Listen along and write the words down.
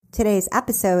Today's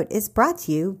episode is brought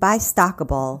to you by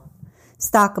Stockable.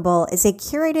 Stockable is a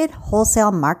curated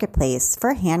wholesale marketplace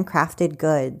for handcrafted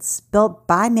goods built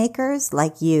by makers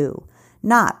like you,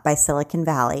 not by Silicon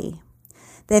Valley.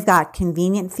 They've got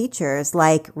convenient features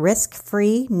like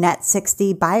risk-free net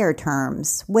 60 buyer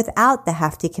terms without the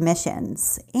hefty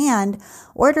commissions, and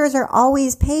orders are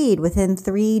always paid within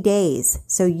 3 days,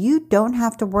 so you don't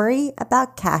have to worry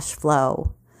about cash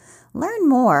flow. Learn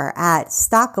more at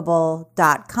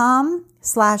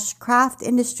stockable.com/craft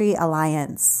industry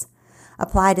alliance.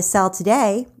 Apply to sell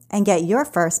today and get your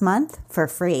first month for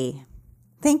free.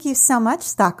 Thank you so much,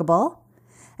 Stockable.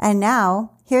 And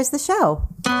now, here's the show.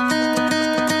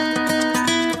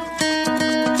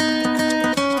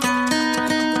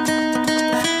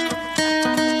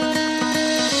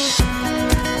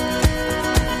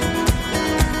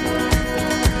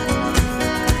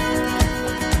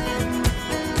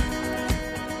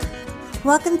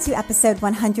 Welcome to episode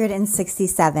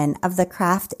 167 of the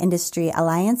Craft Industry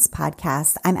Alliance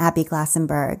podcast. I'm Abby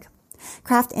Glassenberg.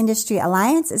 Craft Industry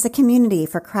Alliance is a community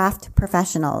for craft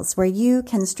professionals where you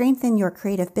can strengthen your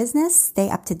creative business,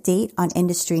 stay up to date on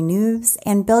industry news,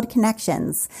 and build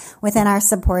connections within our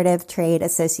supportive trade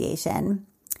association.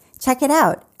 Check it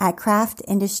out at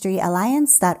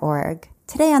craftindustrｙalliance.org.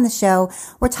 Today on the show,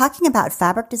 we're talking about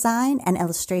fabric design and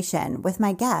illustration with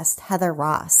my guest, Heather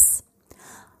Ross.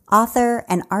 Author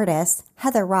and artist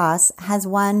Heather Ross has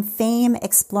won fame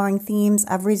exploring themes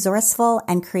of resourceful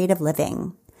and creative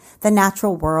living, the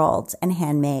natural world, and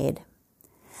handmade.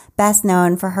 Best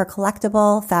known for her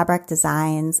collectible fabric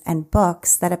designs and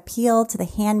books that appeal to the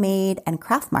handmade and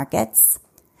craft markets,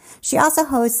 she also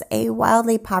hosts a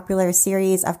wildly popular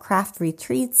series of craft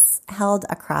retreats held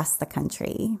across the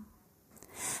country.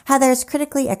 Heather's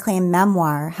critically acclaimed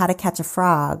memoir, How to Catch a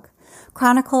Frog,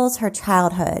 chronicles her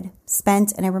childhood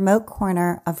spent in a remote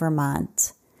corner of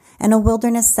Vermont, in a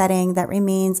wilderness setting that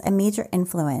remains a major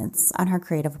influence on her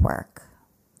creative work.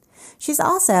 She's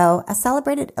also a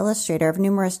celebrated illustrator of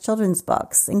numerous children's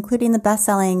books, including the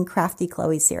best-selling Crafty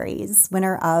Chloe series,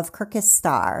 winner of Kirkus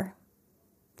Star.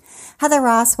 Heather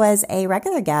Ross was a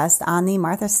regular guest on the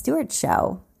Martha Stewart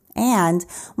Show and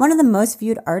one of the most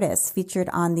viewed artists featured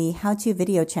on the how-to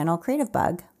video channel Creative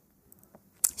Bug.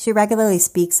 She regularly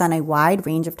speaks on a wide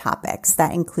range of topics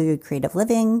that include creative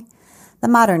living, the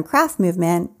modern craft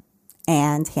movement,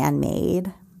 and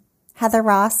handmade. Heather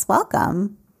Ross,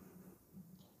 welcome.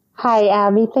 Hi,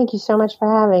 Abby. Thank you so much for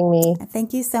having me.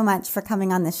 Thank you so much for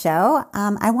coming on the show.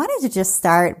 I wanted to just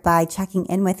start by checking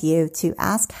in with you to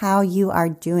ask how you are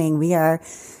doing. We are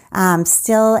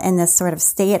still in this sort of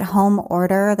stay-at-home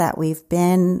order that we've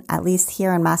been, at least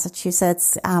here in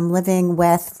Massachusetts, living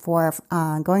with for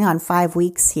going on 5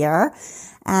 weeks here.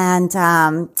 And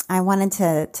I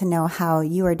wanted to know how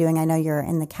you are doing. I know you're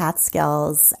in the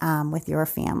Catskills with your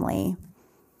family.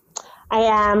 I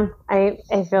am. I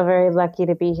feel very lucky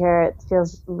to be here. It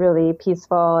feels really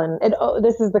peaceful. And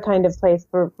this is the kind of place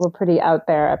we're pretty out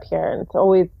there up here. And it's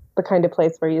always the kind of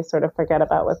place where you sort of forget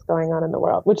about what's going on in the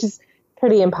world, which is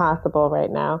pretty impossible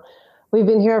right now. We've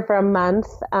been here for a month.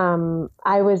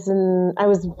 I was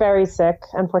very sick.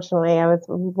 Unfortunately, I was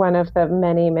one of the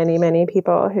many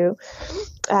people who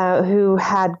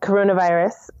had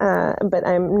coronavirus. But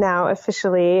I'm now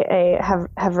officially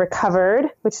have recovered,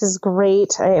 which is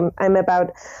great. I'm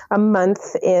about a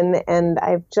month in, and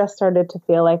I've just started to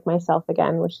feel like myself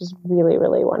again, which is really,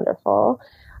 really wonderful.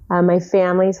 My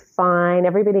family's fine.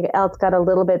 Everybody else got a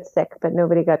little bit sick, but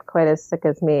nobody got quite as sick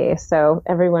as me. So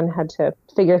everyone had to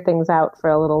figure things out for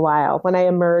a little while. When I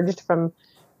emerged from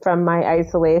my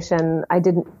isolation, I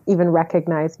didn't even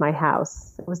recognize my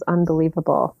house. It was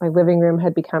unbelievable. My living room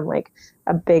had become like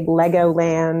a big Lego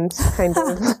land kind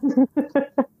of.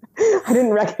 I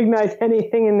didn't recognize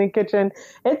anything in the kitchen.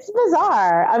 It's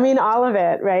bizarre. I mean, all of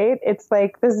it, right? It's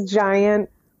like this giant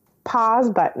pause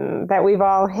button that we've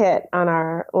all hit on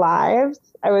our lives.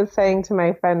 I was saying to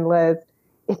my friend Liz,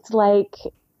 it's like,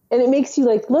 and it makes you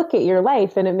like look at your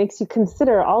life and it makes you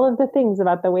consider all of the things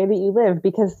about the way that you live,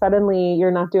 because suddenly you're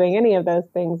not doing any of those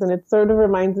things. And it sort of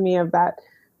reminds me of that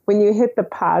when you hit the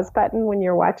pause button when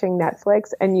you're watching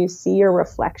Netflix and you see your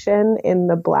reflection in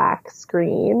the black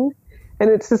screen. And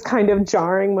it's this kind of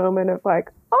jarring moment of like,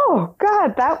 oh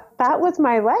God, that was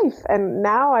my life. And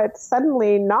now it's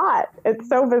suddenly not. It's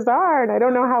so bizarre. And I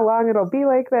don't know how long it'll be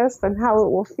like this and how it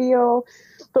will feel.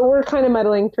 But we're kind of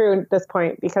muddling through at this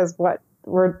point because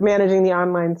we're managing the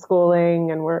online schooling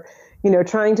and we're,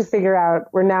 trying to figure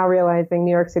out, we're now realizing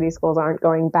New York City schools aren't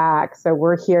going back. So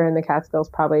we're here in the Catskills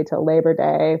probably till Labor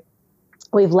Day.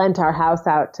 We've lent our house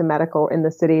out to medical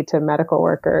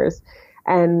workers.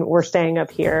 And we're staying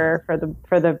up here for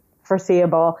the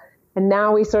foreseeable. And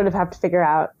now we sort of have to figure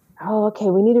out, oh, okay,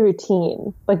 we need a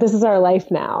routine. Like, this is our life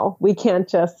now. We can't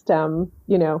just,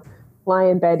 lie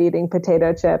in bed eating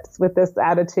potato chips with this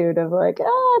attitude of like,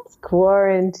 oh, it's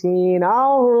quarantine.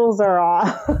 All rules are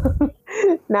off.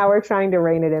 Now we're trying to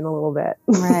rein it in a little bit.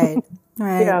 Right.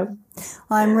 Right. Yeah.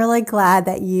 Well, I'm really glad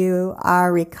that you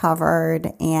are recovered,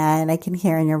 and I can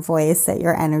hear in your voice that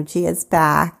your energy is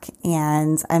back,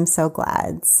 and I'm so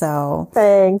glad. So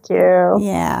thank you.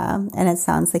 Yeah. And it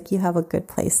sounds like you have a good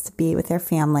place to be with your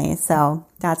family. So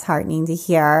that's heartening to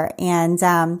hear. And,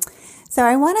 so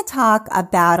I want to talk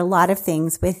about a lot of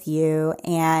things with you.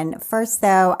 And first,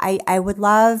 though, I would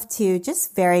love to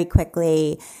just very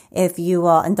quickly, if you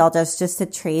will indulge us, just to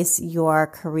trace your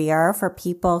career for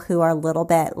people who are a little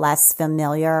bit less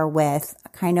familiar with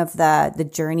kind of the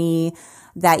journey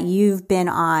that you've been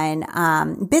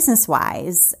on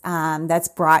business-wise that's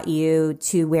brought you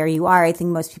to where you are. I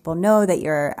think most people know that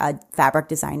you're a fabric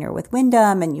designer with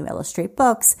Wyndham and you illustrate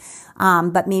books,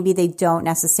 but maybe they don't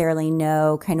necessarily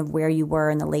know kind of where you were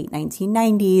in the late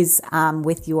 1990s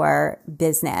with your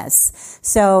business.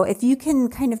 So if you can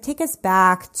kind of take us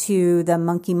back to the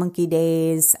Monkey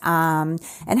days and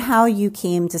how you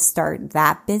came to start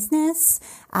that business,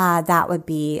 that would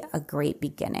be a great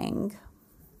beginning.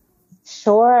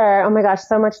 Sure. Oh my gosh,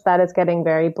 so much that is getting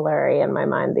very blurry in my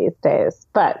mind these days.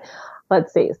 But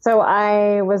let's see. So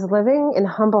I was living in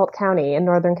Humboldt County in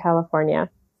Northern California.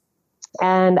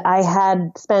 And I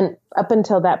had spent, up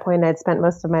until that point, I'd spent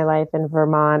most of my life in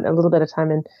Vermont, a little bit of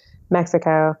time in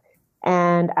Mexico.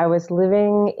 And I was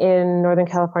living in Northern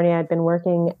California. I'd been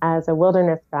working as a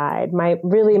wilderness guide. My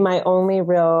only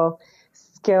real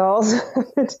skills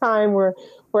at the time were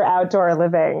outdoor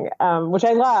living, which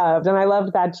I loved, and I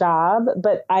loved that job,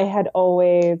 but I had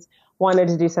always wanted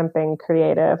to do something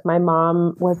creative. My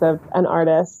mom was an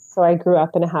artist, so I grew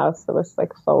up in a house that was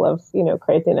like full of,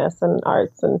 craziness and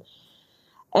arts and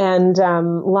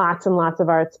lots and lots of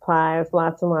art supplies,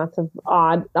 lots and lots of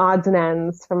odds and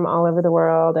ends from all over the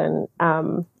world,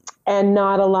 and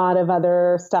not a lot of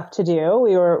other stuff to do.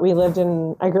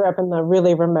 I grew up in a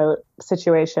really remote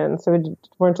situation, so there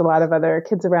weren't a lot of other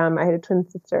kids around. I had a twin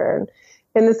sister, and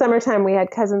in the summertime we had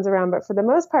cousins around, but for the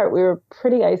most part we were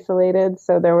pretty isolated.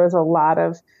 So there was a lot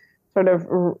of sort of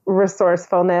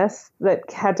resourcefulness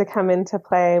that had to come into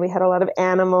play. We had a lot of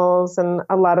animals and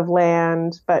a lot of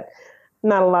land, but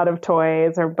not a lot of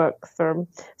toys or books, so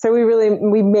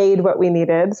we made what we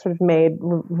needed, sort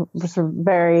of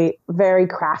very, very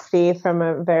crafty from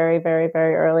a very, very,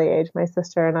 very early age, my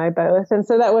sister and I both. And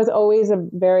so that was always a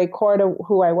very core to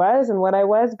who I was and what I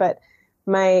was. But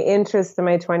my interests in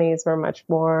my 20s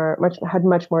were had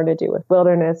much more to do with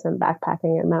wilderness and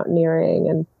backpacking and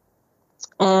mountaineering.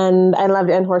 And I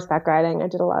loved horseback riding. I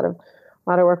did a lot of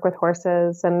work with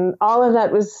horses, and all of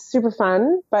that was super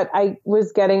fun, but I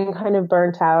was getting kind of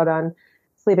burnt out on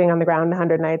sleeping on the ground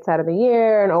 100 nights out of the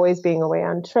year and always being away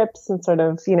on trips and sort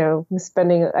of, I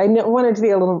wanted to be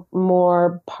a little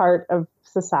more part of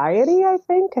society. I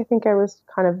think I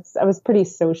was pretty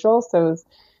social, so I was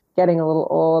getting a little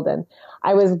old, and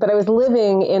I was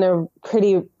living in a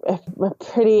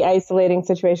pretty isolating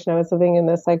situation. I was living in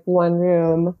this like one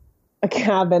room, a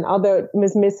cabin, although it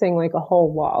was missing like a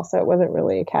whole wall, so it wasn't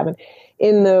really a cabin,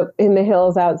 in the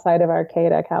hills outside of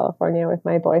Arcata, California, with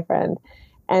my boyfriend,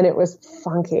 and it was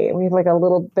funky. We had like a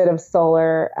little bit of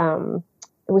solar.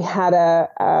 We had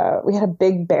a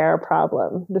big bear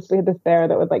problem. We had this bear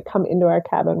that would like come into our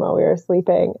cabin while we were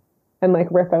sleeping and like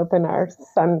rip open our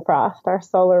Sunfrost, our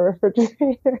solar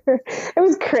refrigerator. It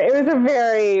was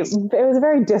a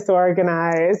very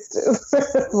disorganized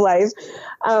life,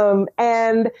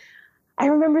 and I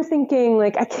remember thinking,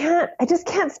 like, I just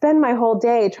can't spend my whole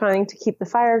day trying to keep the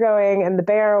fire going and the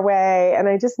bear away. And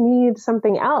I just need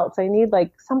something else. I need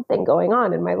like something going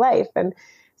on in my life. And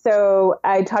so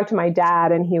I talked to my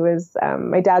dad, and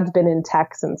my dad's been in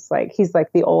tech since he's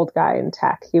like the old guy in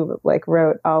tech. He like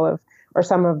wrote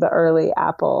some of the early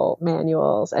Apple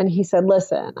manuals. And he said,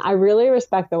 listen, I really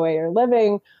respect the way you're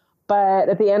living, but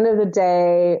at the end of the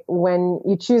day, when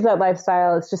you choose that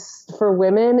lifestyle, it's just, for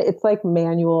women, it's like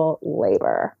manual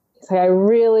labor. It's like, I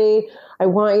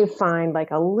want you to find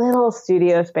like a little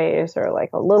studio space or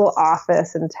like a little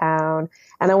office in town.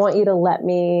 And I want you to let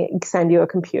me send you a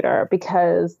computer,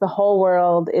 because the whole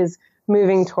world is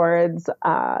moving towards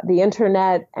the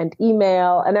internet and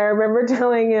email. And I remember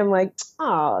telling him like,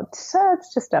 oh,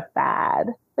 it's just a fad.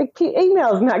 Like,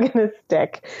 email is not going to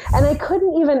stick. And I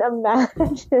couldn't even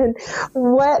imagine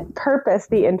what purpose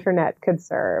the internet could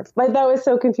serve. Like, that was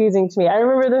so confusing to me. I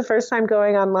remember the first time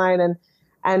going online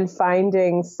and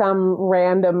finding some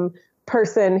random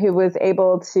person who was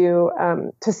able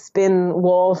to spin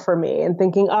wool for me, and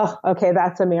thinking, oh, okay,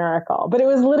 that's a miracle. But it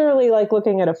was literally like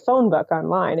looking at a phone book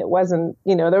online. It wasn't,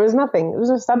 there was nothing, it was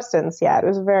no substance yet. It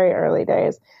was very early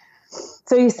days.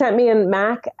 So he sent me a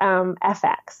Mac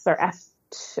FX or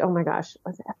oh my gosh,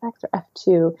 was it FX or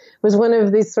F2? It was one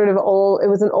of these sort of it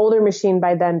was an older machine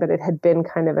by then, but it had been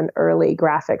kind of an early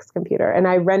graphics computer. And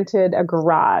I rented a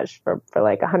garage for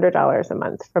like $100 a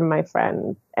month from my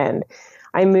friend. And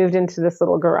I moved into this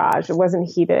little garage. It wasn't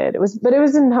heated. But it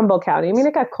was in Humboldt County. I mean,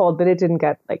 it got cold, but it didn't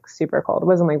get like super cold. It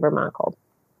wasn't like Vermont cold.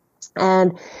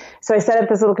 And so I set up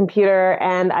this little computer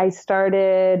and I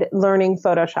started learning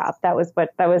Photoshop.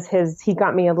 He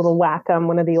got me a little Wacom,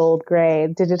 one of the old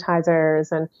gray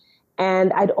digitizers.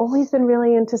 And I'd always been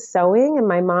really into sewing, and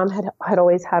my mom had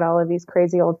always had all of these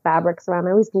crazy old fabrics around.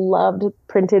 I always loved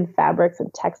printed fabrics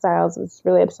and textiles. I was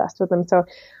really obsessed with them. So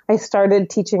I started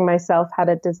teaching myself how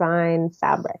to design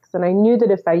fabrics. And I knew that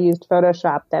if I used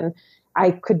Photoshop, then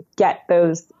I could get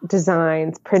those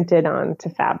designs printed onto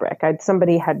fabric.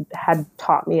 Somebody had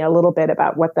taught me a little bit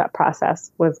about what that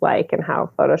process was like and how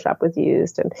Photoshop was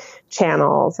used and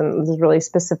channels, and this really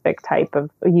specific type of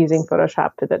using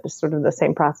Photoshop that is sort of the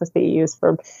same process that you use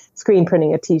for screen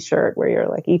printing a t-shirt, where you're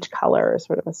like each color is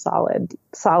sort of a solid,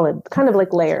 kind of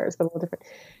like layers, but a little different.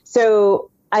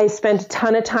 So I spent a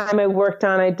ton of time.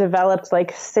 I developed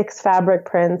like 6 fabric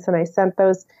prints, and I sent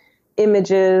those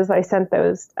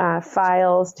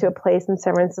files to a place in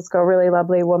San Francisco, a really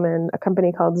lovely woman, a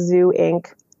company called Zoo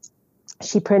Inc.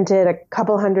 She printed a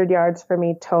couple 100 yards for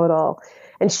me total,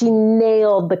 and she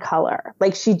nailed the color.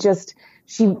 Like she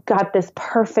got this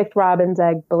perfect robin's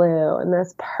egg blue and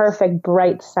this perfect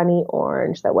bright sunny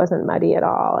orange that wasn't muddy at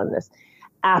all, and this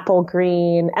apple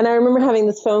green. And I remember having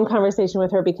this phone conversation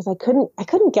with her because I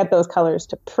couldn't get those colors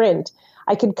to print.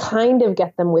 I could kind of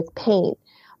get them with paint.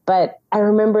 But I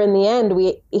remember in the end,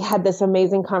 we had this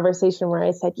amazing conversation where I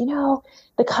said,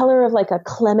 the color of like a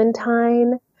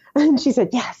clementine. And she said,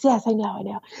 yes, I know.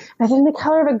 And I said, the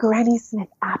color of a Granny Smith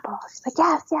apple. She's like,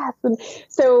 yes. And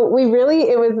so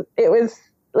it was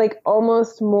like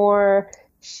almost more,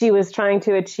 she was trying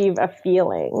to achieve a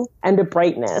feeling and a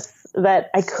brightness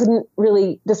that I couldn't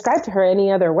really describe to her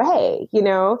any other way,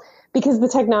 because the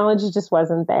technology just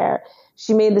wasn't there.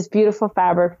 She made this beautiful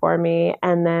fabric for me,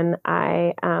 and then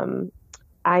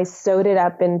I sewed it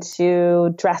up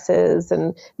into dresses,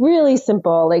 and really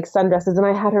simple, like sundresses. And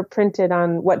I had her printed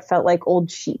on what felt like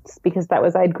old sheets, because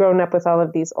I'd grown up with all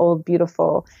of these old,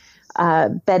 beautiful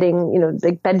bedding,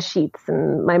 like bed sheets.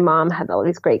 And my mom had all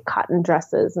these great cotton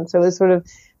dresses. And so it was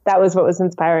that was what was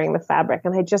inspiring the fabric.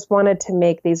 And I just wanted to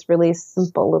make these really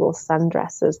simple little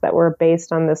sundresses that were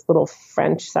based on this little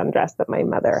French sundress that my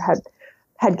mother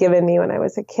had given me when I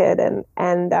was a kid, and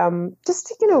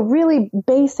just, really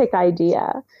basic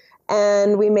idea.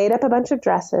 And we made up a bunch of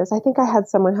dresses. I think I had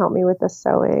someone help me with the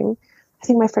sewing. I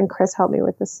think my friend Chris helped me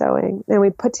with the sewing. And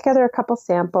we put together a couple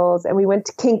samples, and we went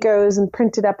to Kinko's and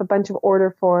printed up a bunch of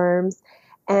order forms.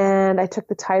 And I took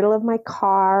the title of my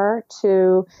car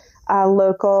to a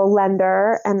local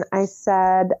lender, and I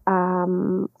said,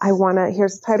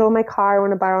 here's the title of my car. I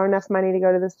want to borrow enough money to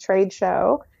go to this trade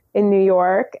show in New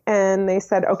York. And they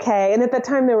said, okay. And at that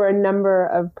time, there were a number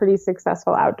of pretty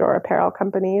successful outdoor apparel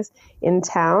companies in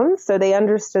town. So they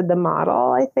understood the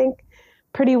model, I think,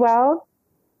 pretty well.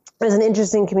 It was an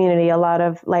interesting community, a lot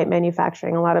of light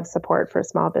manufacturing, a lot of support for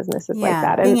small businesses like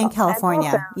that. Being in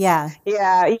California. Also,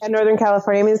 yeah, Northern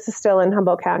California. I mean, this is still in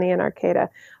Humboldt County in Arcata.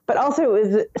 But also it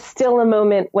was still a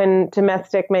moment when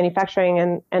domestic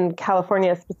manufacturing and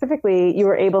California specifically, you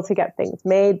were able to get things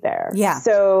made there. Yeah.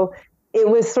 So it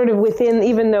was sort of within,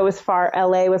 even though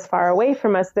LA was far away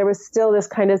from us, there was still this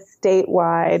kind of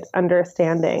statewide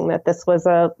understanding that this was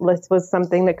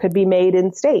something that could be made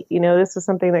in state. This was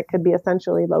something that could be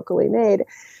essentially locally made.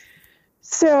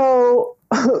 So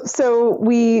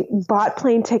we bought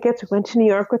plane tickets. We went to New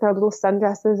York with our little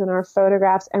sundresses and our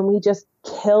photographs, and we just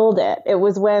killed it. It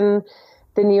was when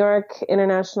the New York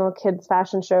International Kids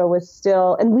Fashion Show was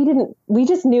still, and we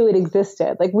just knew it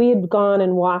existed. Like we had gone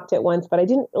and walked it once, but I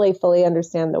didn't really fully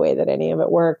understand the way that any of it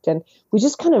worked. And we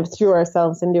just kind of threw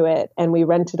ourselves into it, and we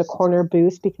rented a corner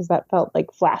booth because that felt like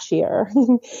flashier.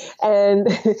 And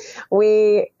it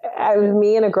was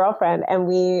me and a girlfriend, and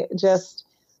we just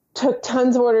took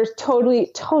tons of orders,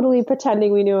 totally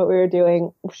pretending we knew what we were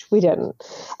doing, which we didn't.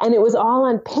 And it was all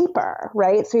on paper,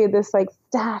 right? So you had this like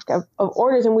stack of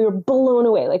orders, and we were blown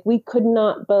away. Like, we could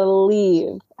not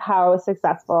believe how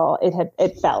successful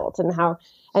it felt,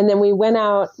 and then we went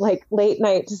out like late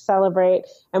night to celebrate,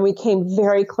 and we came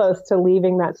very close to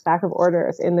leaving that stack of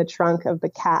orders in the trunk of the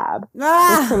cab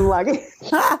with some luggage.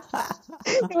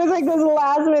 It was like this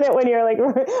last minute when you're like,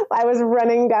 I was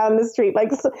running down the street,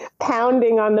 like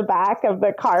pounding on the back of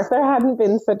the car. If there hadn't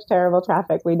been such terrible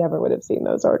traffic, we never would have seen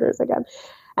those orders again.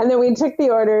 And then we took the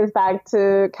orders back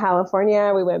to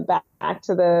California. We went back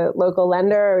to the local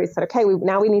lender. We said, okay,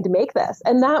 now we need to make this.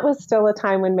 And that was still a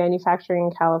time when manufacturing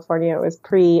in California was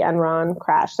pre-Enron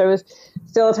crash. So it was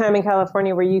still a time in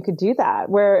California where you could do that,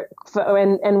 where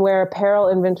apparel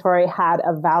inventory had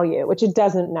a value, which it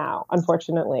doesn't now,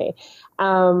 unfortunately.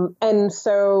 And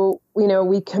so,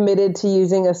 we committed to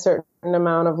using a certain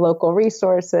amount of local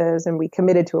resources, and we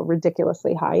committed to a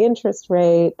ridiculously high interest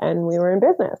rate, and we were in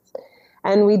business.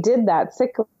 And we did that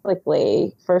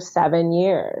cyclically for 7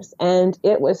 years. And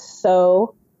it was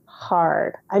so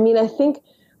hard. I mean, I think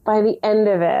by the end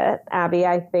of it, Abby,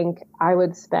 I think I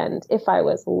would spend, if I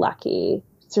was lucky,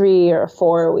 3 or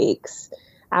 4 weeks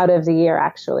out of the year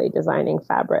actually designing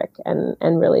fabric and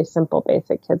really simple,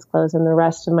 basic kids' clothes. And the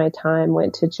rest of my time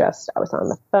went to I was on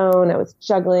the phone, I was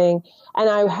juggling, and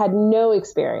I had no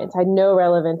experience. I had no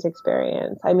relevant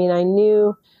experience. I mean, I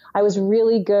knew I was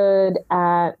really good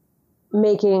at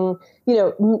making,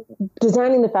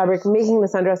 designing the fabric, making the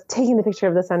sundress, taking the picture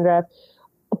of the sundress,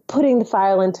 putting the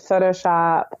file into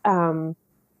Photoshop,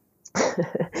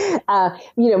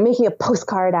 making a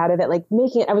postcard out of it,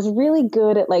 I was really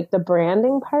good at the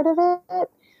branding part of it,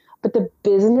 but the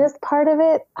business part of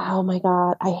it, oh my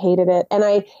God, I hated it. And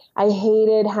I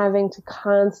hated having to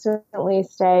constantly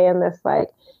stay in this, I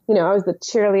was the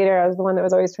cheerleader. I was the one that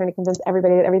was always trying to convince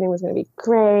everybody that everything was going to be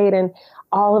great. And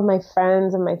all of my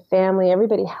friends and my family,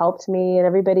 everybody helped me and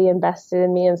everybody invested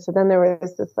in me. And so then there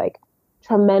was this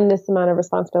tremendous amount of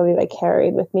responsibility that I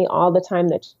carried with me all the time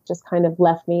that just kind of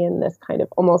left me in this kind of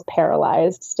almost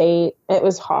paralyzed state. It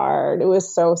was hard. It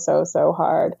was so, so, so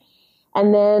hard.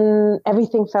 And then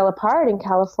everything fell apart in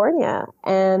California,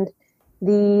 and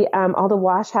all the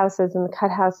wash houses and the cut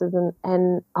houses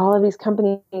and all of these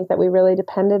companies that we really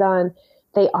depended on,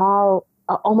 they all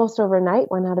almost overnight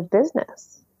went out of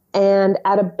business. And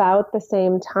at about the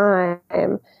same time,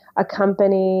 a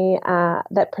company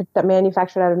that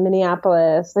manufactured out of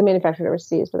Minneapolis, they manufactured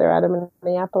overseas, but they're out of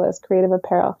Minneapolis, Creative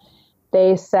Apparel,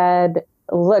 they said,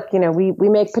 look, we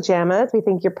make pajamas. We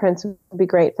think your prints would be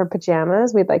great for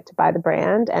pajamas. We'd like to buy the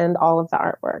brand and all of the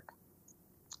artwork.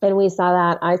 And I saw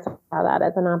that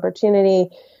as an opportunity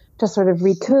to sort of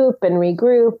recoup and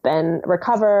regroup and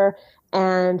recover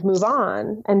and move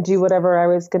on and do whatever I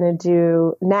was going to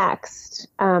do next.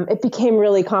 It became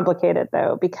really complicated,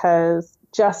 though, because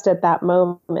just at that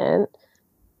moment,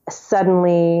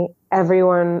 suddenly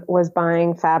everyone was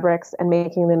buying fabrics and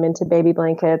making them into baby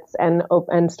blankets and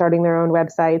starting their own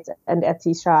websites and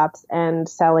Etsy shops and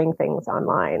selling things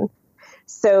online.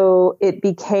 So it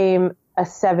became a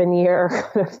 7-year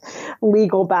kind of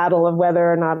legal battle of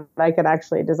whether or not I could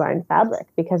actually design fabric,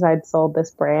 because I'd sold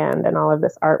this brand and all of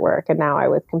this artwork, and now I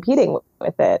was competing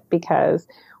with it because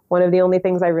one of the only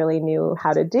things I really knew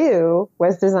how to do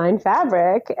was design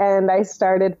fabric. And I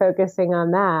started focusing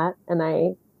on that, and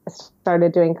I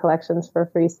started doing collections for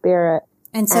Free Spirit.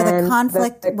 And so the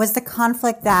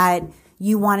conflict that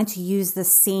you wanted to use the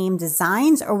same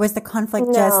designs, or was the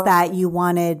conflict just that you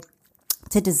wanted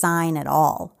to design at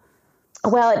all?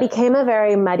 Well, it became a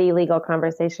very muddy legal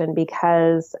conversation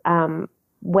because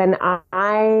when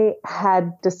I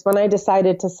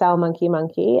decided to sell Monkey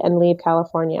Monkey and leave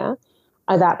California,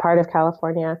 that part of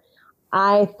California,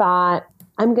 I thought,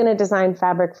 I'm going to design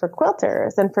fabric for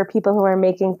quilters and for people who are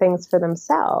making things for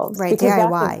themselves. Right, because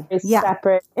DIY. That's a very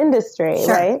separate industry,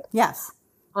 sure. Right? Yes.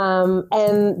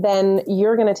 And then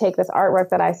you're going to take this artwork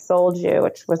that I sold you,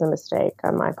 which was a mistake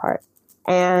on my part,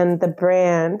 and the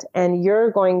brand, and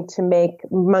you're going to make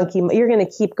you're going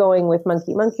to keep going with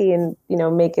Monkey Monkey and,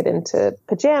 make it into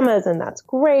pajamas, and that's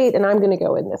great. And I'm going to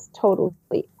go in this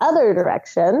totally other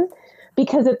direction,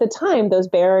 because at the time those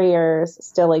barriers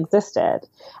still existed.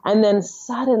 And then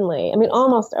suddenly,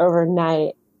 almost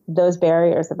overnight, those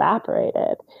barriers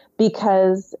evaporated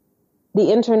because the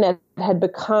internet had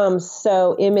become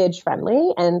so image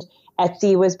friendly, and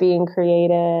Etsy was being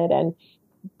created, and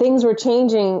things were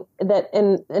changing that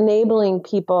enabling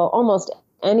people, almost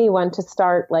anyone, to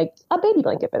start a baby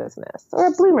blanket business or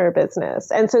a bloomer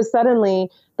business. And so suddenly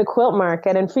the quilt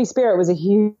market, and Free Spirit was a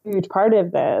huge part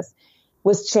of this,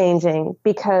 was changing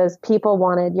because people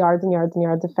wanted yards and yards and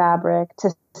yards of fabric to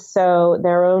sew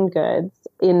their own goods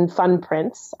in fun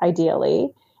prints, ideally,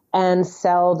 and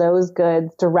sell those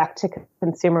goods direct to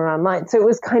consumer online. So it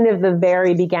was kind of the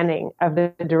very beginning of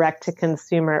the direct to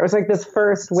consumer. It was like this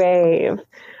first wave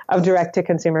of direct to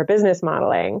consumer business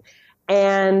modeling.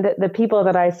 And the people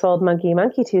that I sold Monkey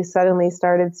Monkey to suddenly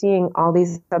started seeing all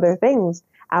these other things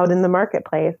out in the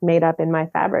marketplace made up in my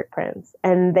fabric prints.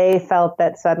 And they felt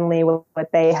that suddenly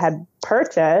what they had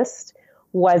purchased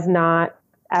was not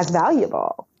as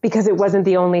valuable because it wasn't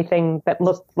the only thing that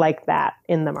looked like that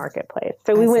in the marketplace.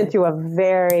 So we went through a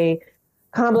very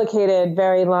complicated,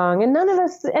 very long, and none of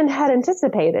us had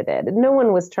anticipated it. No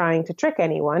one was trying to trick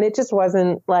anyone. It just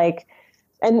wasn't like,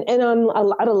 and on a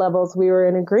lot of levels, we were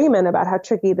in agreement about how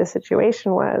tricky the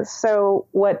situation was. So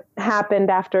what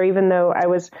happened after, even though I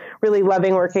was really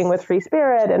loving working with Free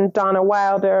Spirit and Donna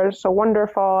Wilder, so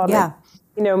wonderful. Yeah.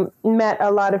 Met a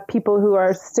lot of people who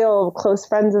are still close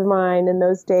friends of mine in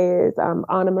those days,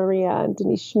 Anna Maria and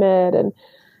Denise Schmidt and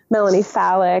Melanie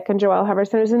Fallick and Joelle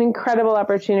Hubbardson. It was an incredible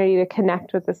opportunity to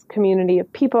connect with this community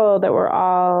of people that were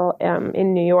all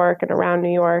in New York and around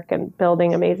New York and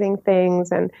building amazing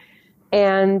things. And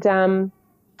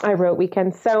I wrote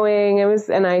Weekend Sewing.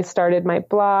 And I started my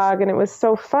blog, and it was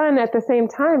so fun. At the same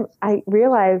time, I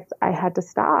realized I had to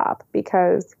stop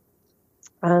because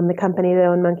the company that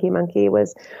owned Monkey Monkey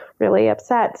was really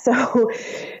upset.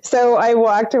 So I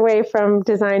walked away from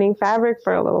designing fabric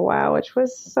for a little while, which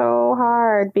was so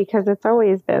hard because it's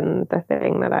always been the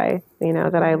thing that I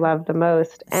love the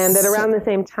most. And at around the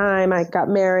same time, I got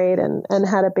married and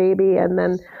had a baby, and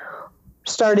then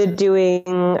started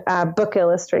doing book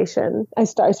illustration. I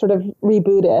sort of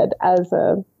rebooted as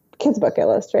a kids book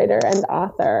illustrator and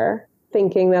author,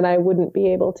 thinking that I wouldn't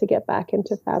be able to get back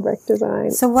into fabric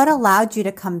design. So what allowed you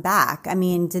to come back? I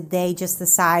mean, did they just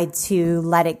decide to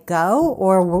let it go,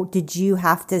 or did you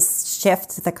have to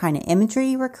shift the kind of imagery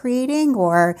you were creating,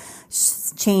 or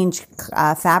change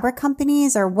fabric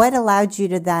companies, or what allowed you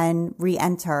to then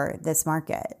re-enter this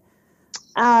market?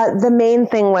 The main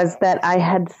thing was that I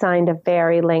had signed a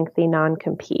very lengthy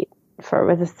non-compete. It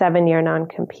was a 7-year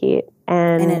non-compete.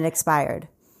 And it expired.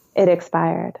 It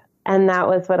expired. And that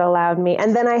was what allowed me.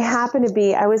 And then I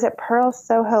was at Pearl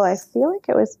Soho. I feel like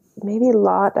it was maybe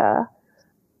Lada.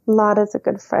 Lada's a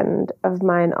good friend of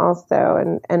mine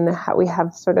also. And we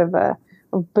have sort of a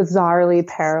bizarrely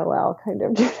parallel kind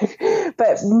of.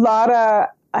 But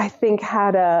Lada, I think,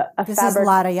 had a this fabric. Is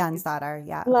Lada Jansdotter,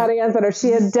 yeah. Lada Jansdotter.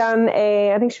 She had done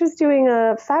I think she was doing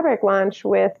a fabric launch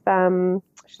with,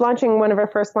 she's launching one of her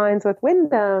first lines with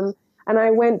Wyndham. And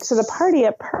I went to the party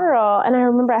at Pearl, and I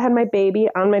remember I had my baby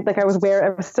on I was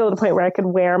still at a point where I could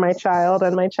wear my child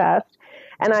on my chest.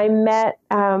 And I met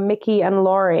Mickey and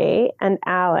Lori and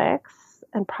Alex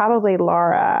and probably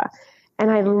Laura. And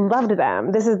I loved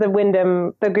them. This is the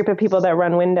group of people that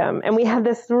run Wyndham. And we had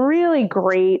this really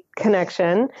great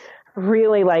connection.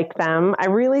 Really liked them. I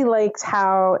really liked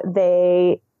how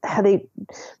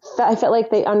I felt like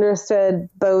they understood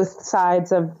both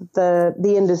sides of the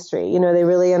industry. They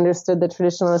really understood the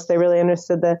traditionalists. They really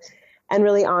understood and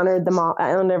really honored them all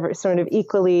sort of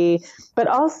equally, but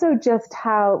also just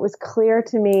how it was clear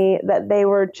to me that they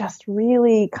were just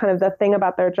really kind of the thing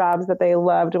about their jobs that they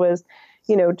loved was,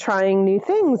 trying new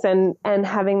things and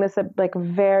having this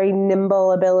very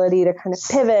nimble ability to kind of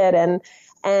pivot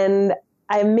and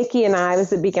Mickey and I was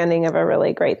the beginning of a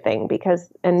really great thing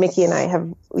and Mickey and I have,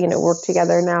 worked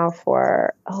together now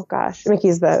for,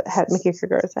 Mickey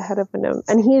Kruger is the head of Wyndham.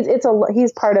 And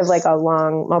he's part of a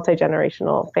long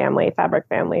multi-generational family, fabric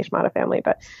family, Shmata family.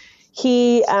 But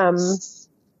he and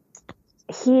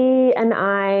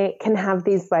I can have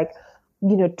these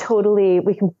totally,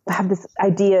 we can have this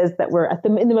ideas that we're in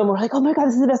the moment, we're like, oh my God,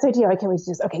 this is the best idea. Why can't we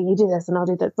just, okay, you do this and I'll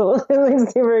do this. So I'm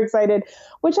super excited,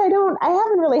 which I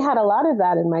haven't really had a lot of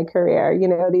that in my career,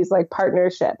 these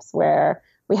partnerships where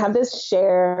we have this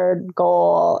shared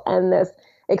goal and this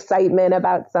excitement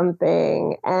about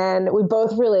something. And we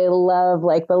both really love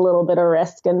the little bit of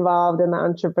risk involved in the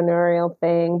entrepreneurial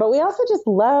thing, but we also just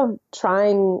love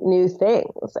trying new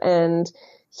things. And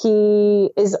he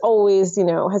is always,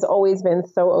 has always been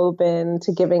so open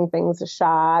to giving things a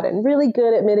shot and really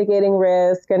good at mitigating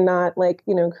risk and not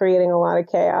creating a lot of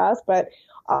chaos, but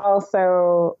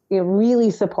also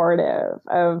really supportive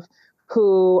of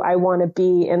who I want to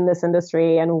be in this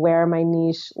industry and where my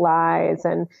niche lies.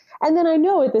 And then I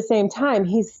know at the same time,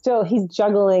 he's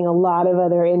juggling a lot of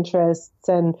other interests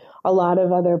and a lot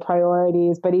of other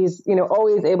priorities, but he's,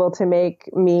 always able to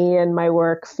make me and my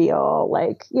work feel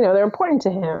like, they're important to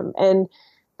him. And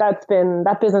that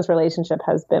business relationship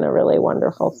has been a really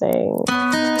wonderful thing.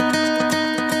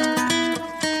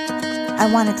 I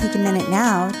want to take a minute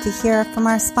now to hear from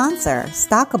our sponsor,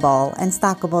 Stockable, and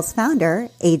Stockable's founder,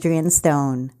 Adrienne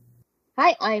Stone.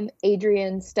 Hi, I'm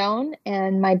Adrienne Stone,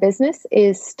 and my business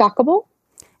is Stockable.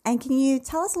 And can you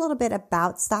tell us a little bit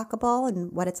about Stockable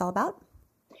and what it's all about?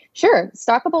 Sure,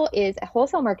 Stockable is a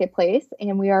wholesale marketplace,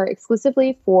 and we are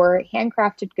exclusively for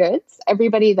handcrafted goods.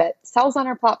 Everybody that sells on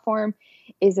our platform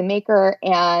is a maker,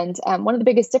 and one of the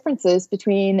biggest differences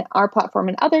between our platform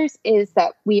and others is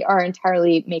that we are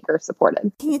entirely maker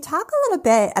supported. Can you talk a little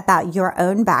bit about your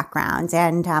own background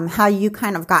and how you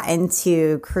kind of got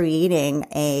into creating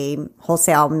a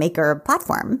wholesale maker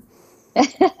platform?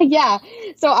 Yeah.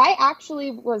 So I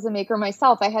actually was a maker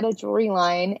myself. I had a jewelry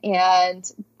line. And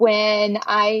when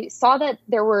I saw that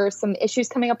there were some issues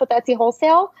coming up with Etsy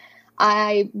wholesale,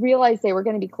 I realized they were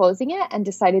going to be closing it and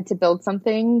decided to build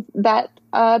something that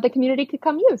the community could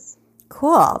come use.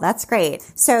 Cool. That's great.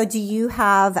 So do you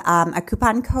have a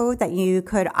coupon code that you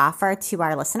could offer to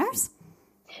our listeners?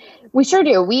 We sure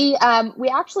do. We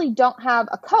actually don't have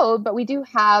a code, but we do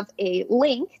have a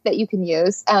link that you can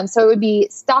use. So it would be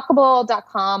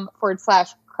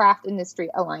stockable.com/craft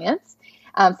industry alliance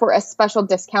for a special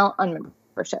discount on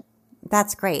membership.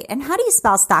 That's great. And how do you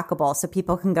spell Stockable so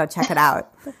people can go check it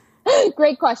out?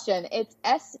 Great question. It's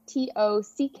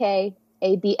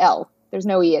Stockabl. There's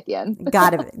no E at the end.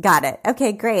 Got it.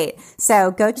 Okay, great.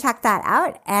 So go check that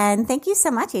out. And thank you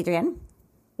so much, Adrienne.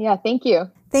 Yeah, thank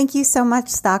you. Thank you so much,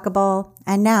 Stockable.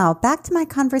 And now back to my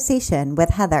conversation with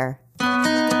Heather.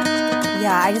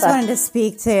 Yeah, I just wanted to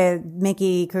speak to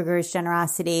Mickey Kruger's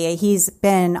generosity. He's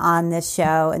been on this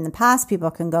show in the past. People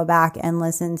can go back and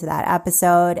listen to that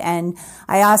episode. And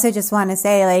I also just want to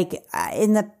say, like,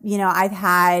 I've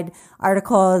had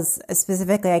articles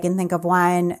specifically. I can think of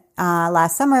one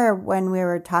last summer when we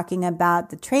were talking about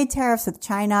the trade tariffs with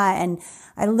China. And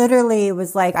I literally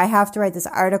was like, I have to write this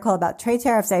article about trade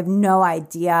tariffs. I have no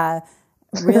idea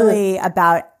really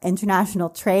about international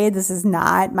trade. This is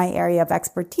not my area of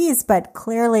expertise, but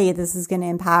clearly this is going to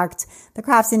impact the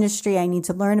crafts industry. I need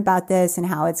to learn about this and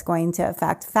how it's going to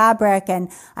affect fabric. And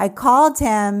I called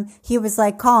him. He was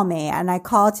like, call me. And I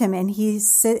called him and he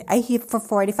for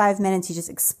 45 minutes, he just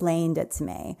explained it to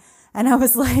me. And I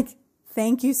was like,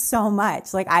 thank you so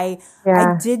much. Like I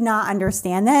did not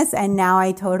understand this and now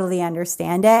I totally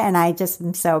understand it. And I just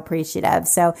am so appreciative.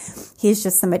 So he's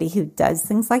just somebody who does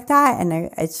things like that. And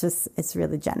it's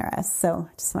really generous. So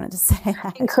I just wanted to say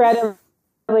that.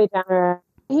 Incredibly generous.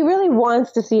 He really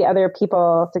wants to see other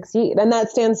people succeed. And that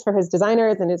stands for his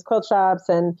designers and his quilt shops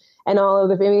and all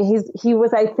of the, I mean, he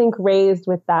was, I think, raised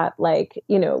with that, like,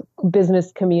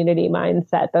 business community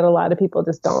mindset that a lot of people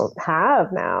just don't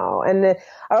have now. And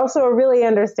also a really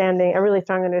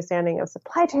strong understanding of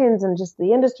supply chains and just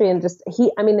the industry and just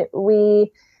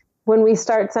when we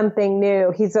start something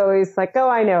new, he's always like, oh,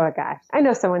 I know a guy. I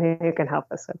know someone who can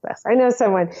help us with this. I know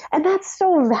someone. And that's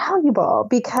so valuable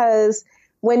because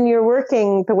when you're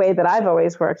working the way that I've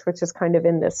always worked, which is kind of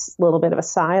in this little bit of a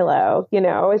silo,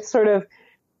 it's sort of,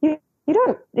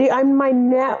 my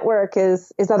network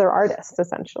is other artists,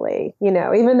 essentially,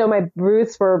 even though my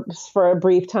roots were for a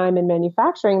brief time in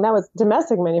manufacturing, that was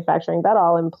domestic manufacturing, that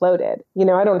all imploded.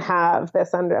 I don't have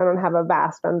a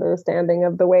vast understanding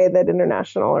of the way that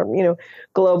international or,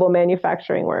 global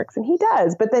manufacturing works. And he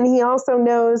does. But then he also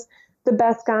knows the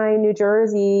best guy in New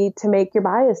Jersey to make your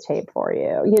bias tape for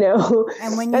you,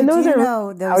 And when you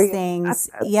know those things,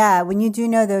 when you do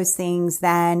know those things,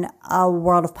 then a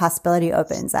world of possibility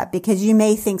opens up because you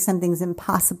may think something's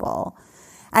impossible.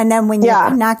 And then when you're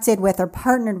connected with or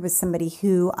partnered with somebody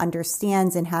who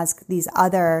understands and has these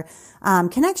other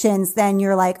connections, then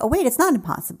you're like, oh, wait, it's not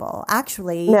impossible.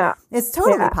 Actually, it's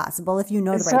totally possible if you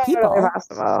know the right people. It's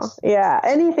totally possible. Yeah,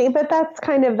 anything. But that's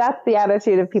the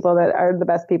attitude of people that are the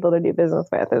best people to do business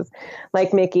with is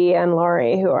like Mickey and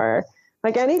Lori, who are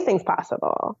like, anything's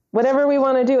possible. Whatever we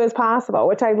want to do is possible,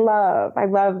 which I love. I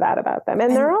love that about them.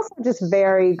 And they're also just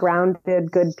very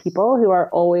grounded, good people who are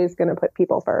always going to put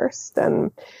people first and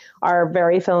are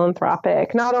very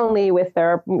philanthropic, not only with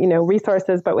their,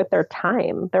 resources, but with their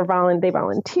time. They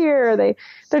volunteer.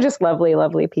 They're just lovely,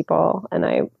 lovely people.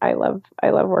 And I love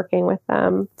working with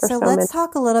them. So let's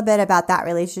talk a little bit about that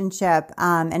relationship,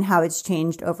 and how it's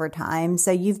changed over time.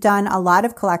 So you've done a lot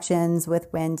of collections with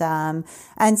Wyndham.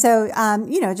 And so,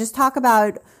 just talk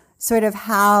about sort of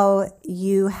how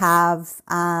you have,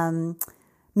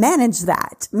 manage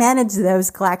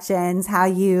those collections, how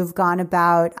you've gone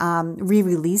about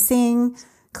re-releasing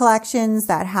collections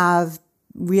that have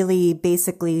really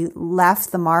basically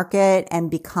left the market and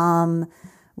become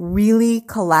really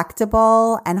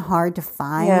collectible and hard to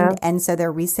find. Yeah. And so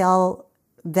their resale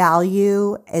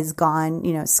value is gone,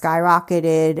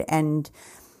 skyrocketed. And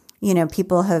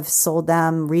people have resold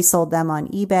them on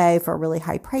eBay for really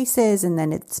high prices, and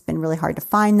then it's been really hard to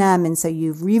find them. And so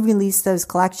you've re-released those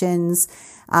collections,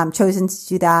 chosen to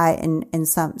do that and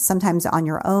sometimes on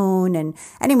your own. And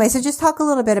anyway, so just talk a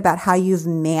little bit about how you've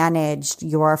managed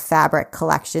your fabric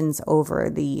collections over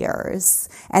the years.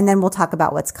 And then we'll talk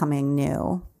about what's coming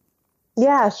new.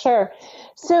 Yeah, sure.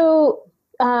 So,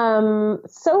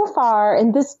 so far,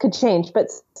 and this could change, but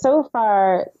so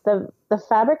far the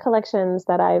fabric collections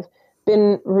that I've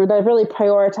really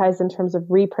prioritized in terms of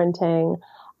reprinting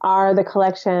are the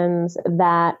collections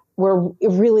that were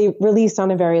really released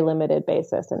on a very limited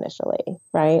basis initially,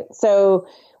 right? So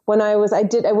when I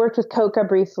worked with Coca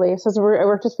briefly. So I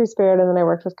worked with Free Spirit, and then I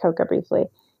worked with Coca briefly.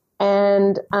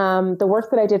 And the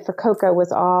work that I did for Coca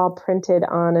was all printed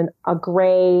on a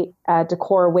gray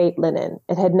decor weight linen.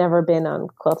 It had never been on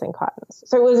quilting cottons.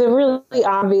 So it was a really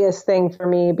obvious thing for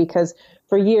me, because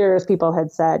for years people had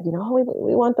said,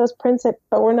 we want those prints,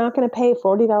 but we're not going to pay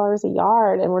 $40 a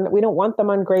yard, and we don't want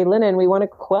them on gray linen. We want to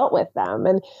quilt with them.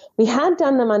 And we had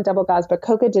done them on double gauze, but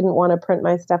Coca didn't want to print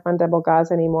my stuff on double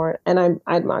gauze anymore. And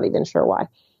I'm not even sure why,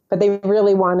 but they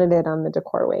really wanted it on the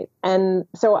decor weight. And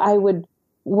so I would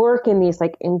work in these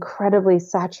like incredibly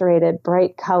saturated,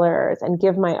 bright colors and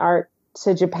give my art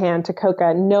to Japan, to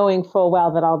Coca, knowing full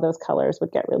well that all those colors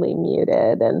would get really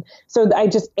muted. And so I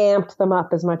just amped them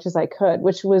up as much as I could,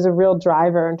 which was a real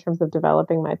driver in terms of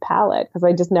developing my palette, because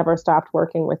I just never stopped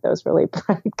working with those really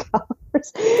bright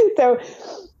colors. So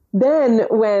then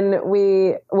when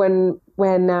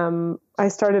I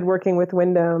started working with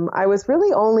Wyndham, I was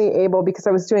really only able, because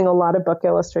I was doing a lot of book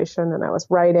illustration and I was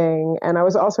writing, and I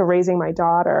was also raising my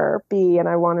daughter, B, and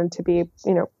I wanted to be,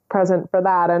 present for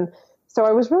that. And so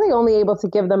I was really only able to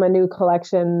give them a new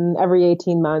collection every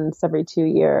 18 months, every 2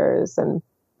 years. And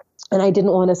I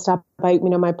didn't want to stop.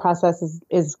 My process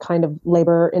is kind of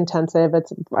labor intensive.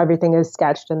 Everything is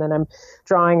sketched, and then I'm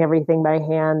drawing everything by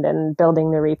hand and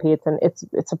building the repeats. And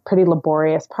it's a pretty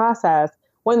laborious process,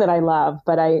 one that I love,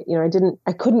 but I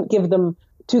couldn't give them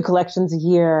 2 collections a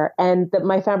year, and that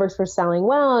my fabrics were selling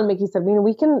well. And Mickey said,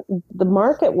 the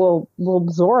market will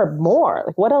absorb more.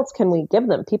 Like, what else can we give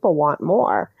them? People want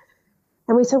more.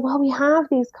 And we said, well, we have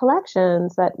these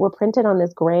collections that were printed on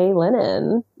this gray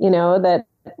linen, that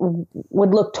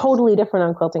would look totally different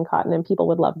on quilting cotton, and people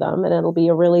would love them. And it'll be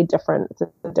it's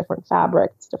a different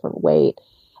fabric, it's a different weight.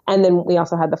 And then we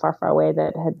also had the Far, Far Away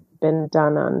that had been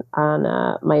done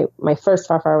on my first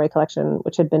Far, Far Away collection,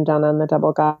 which had been done on the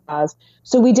double gauze.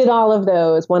 So we did all of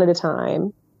those one at a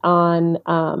time on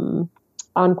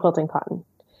quilting cotton,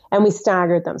 and we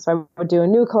staggered them. So I would do a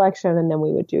new collection, and then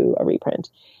we would do a reprint.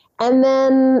 And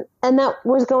that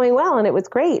was going well, and it was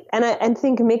great. And I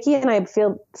think Mickey and I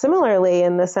feel similarly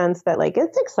in the sense that, like,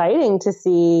 it's exciting to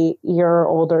see your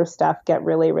older stuff get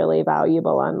really, really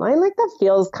valuable online. Like, that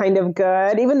feels kind of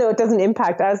good, even though it doesn't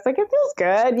impact us. Like, it feels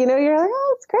good. You're like,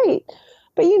 oh, it's great.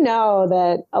 But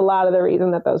that a lot of the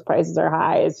reason that those prices are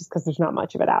high is just because there's not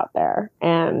much of it out there.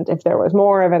 And if there was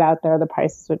more of it out there, the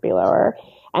prices would be lower.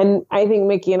 And I think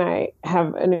Mickey and I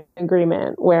have an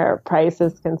agreement where price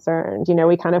is concerned.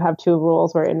 We kind of have 2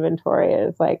 rules where inventory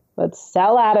is like, let's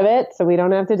sell out of it so we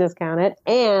don't have to discount it.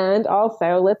 And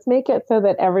also let's make it so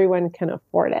that everyone can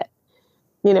afford it,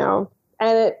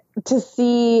 and to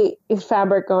see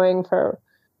fabric going for,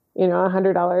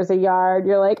 $100 a yard,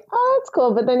 you're like, oh, it's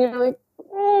cool. But then you're like,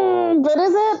 but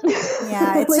is it?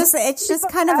 Yeah, it's just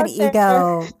kind of an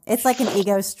ego. It's like an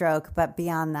ego stroke, but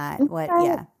beyond that,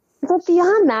 yeah. But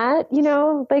beyond that,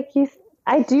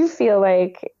 I do feel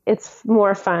like it's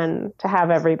more fun to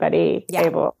have everybody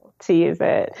able to use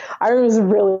it. I was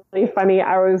really funny.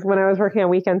 When I was working on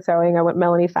Weekend Sewing, I went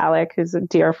Melanie Fallick, who's a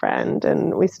dear friend,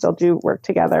 and we still do work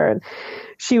together. And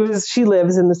she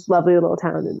lives in this lovely little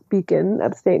town in Beacon,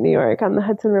 upstate New York, on the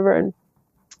Hudson River. And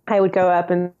I would go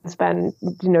up and spend,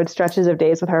 stretches of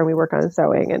days with her, and we work on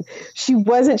sewing. And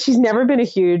she's never been a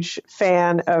huge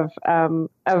fan of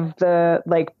the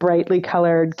like brightly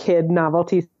colored kid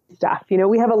novelty stuff.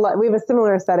 We have a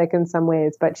similar aesthetic in some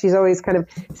ways, but she's always kind of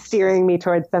steering me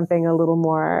towards something a little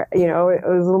more, it was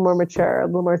a little more mature, a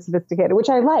little more sophisticated, which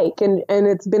I like. And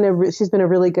she's been a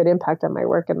really good impact on my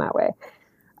work in that way.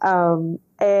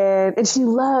 And she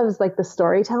loves like the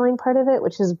storytelling part of it,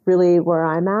 which is really where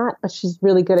I'm at, but she's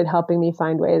really good at helping me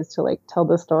find ways to like tell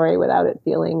the story without it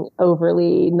feeling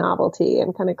overly novelty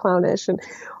and kind of clownish. And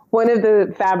one of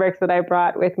the fabrics that I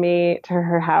brought with me to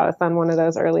her house on one of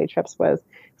those early trips was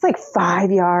like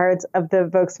 5 yards of the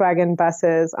Volkswagen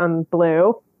buses on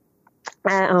blue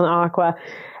and on aqua.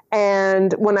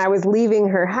 And when I was leaving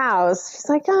her house, she's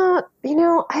like, oh,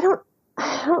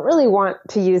 I don't really want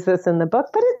to use this in the book,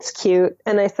 but it's cute.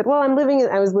 And I said, well, I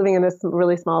was living in this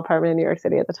really small apartment in New York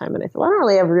City at the time. And I said, well, I don't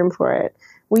really have room for it.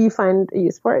 Will you find a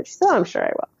use for it? She said, oh, I'm sure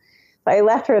I will. So I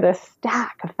left her this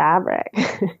stack of fabric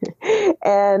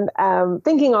and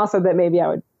thinking also that maybe I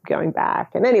would be going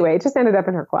back. And anyway, it just ended up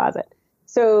in her closet.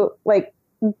 So like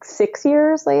 5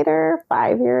 years later,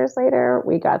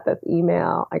 we got this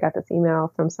email. I got this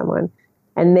email from someone,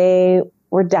 and they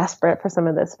were desperate for some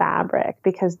of this fabric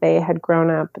because they had grown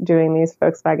up doing these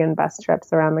Volkswagen bus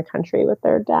trips around the country with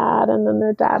their dad. And then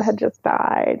their dad had just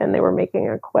died and they were making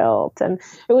a quilt. And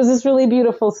it was this really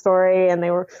beautiful story. And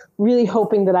they were really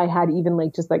hoping that I had even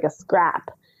like just like a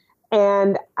scrap.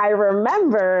 And I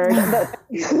remembered that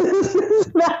this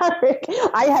fabric,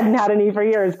 I hadn't had any for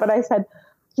years, but I said,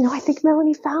 I think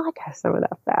Melanie Fallick has some of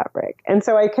that fabric. And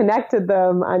so I connected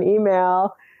them on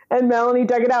email, and Melanie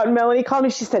dug it out, and Melanie called me.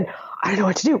 She said, I don't know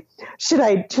what to do. Should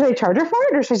I charge her for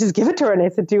it, or should I just give it to her? And I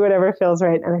said, do whatever feels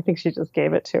right. And I think she just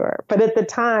gave it to her. But at the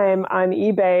time on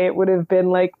eBay, it would have been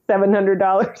like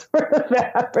 $700 for the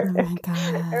fabric. Oh my gosh.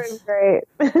 It was great.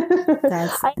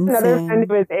 That's I had another insane. friend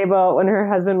who was able, when her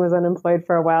husband was unemployed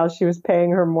for a while, she was paying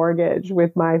her mortgage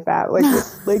with my fabric. I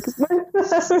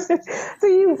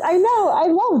know, I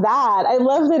love that. I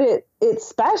love that it's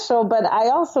special, but I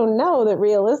also know that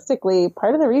realistically,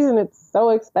 part of the reason it's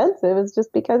so expensive is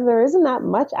just because there isn't that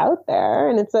much out there,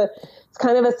 and it's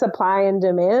kind of a supply and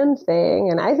demand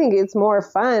thing. And I think it's more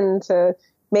fun to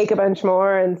make a bunch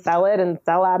more and sell it and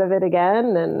sell out of it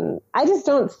again. And I just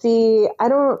don't see, I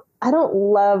don't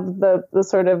love the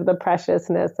sort of the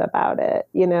preciousness about it.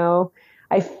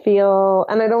 I feel,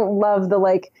 and I don't love the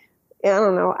like, I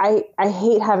don't know. I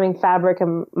hate having fabric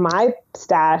in my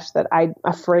stash that I'm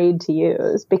afraid to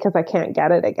use because I can't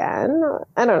get it again.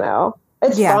 I don't know.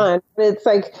 It's fun. It's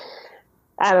like,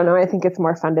 I don't know. I think it's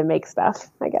more fun to make stuff,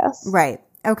 I guess. Right.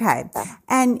 Okay.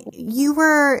 And you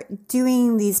were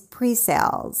doing these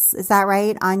pre-sales, is that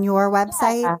right, on your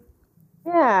website?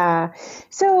 Yeah.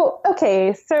 So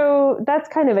that's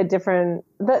kind of a different,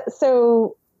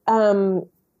 the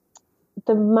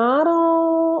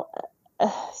model,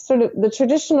 sort of the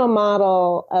traditional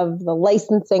model of the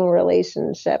licensing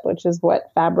relationship, which is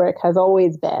what fabric has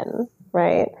always been,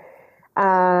 right?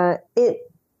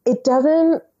 It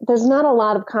doesn't, there's not a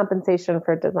lot of compensation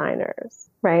for designers,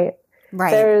 right?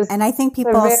 Right. And I think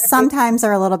people sometimes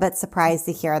are a little bit surprised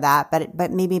to hear that,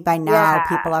 but maybe by now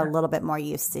people are a little bit more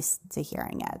used to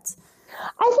hearing it.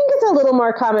 I think it's a little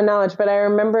more common knowledge, but I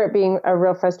remember it being a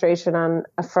real frustration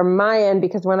from my end,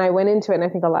 because when I went into it, and I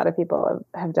think a lot of people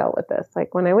have dealt with this,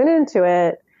 like when I went into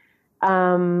it,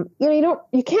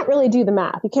 you can't really do the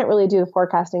math. You can't really do the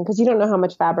forecasting because you don't know how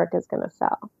much fabric is going to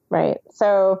sell. Right.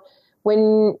 So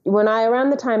when around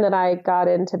the time that I got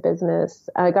into business,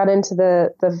 I got into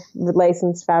the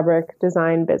licensed fabric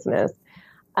design business,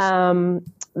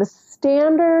 the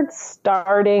standard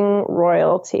starting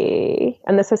royalty,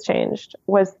 and this has changed,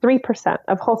 was 3%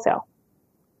 of wholesale.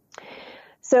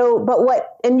 So,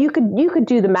 and you could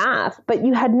do the math, but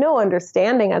you had no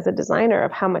understanding as a designer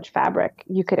of how much fabric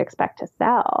you could expect to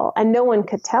sell. And no one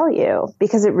could tell you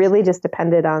because it really just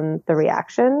depended on the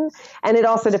reaction. And it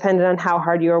also depended on how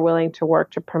hard you were willing to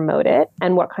work to promote it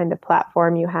and what kind of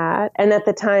platform you had. And at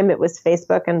the time it was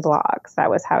Facebook and blogs. That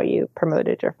was how you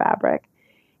promoted your fabric.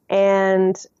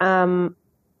 And,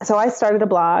 so I started a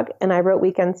blog and I wrote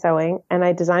Weekend Sewing and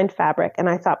I designed fabric. And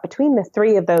I thought between the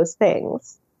three of those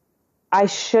things, I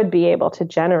should be able to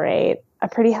generate a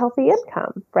pretty healthy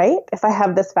income, right? If I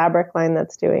have this fabric line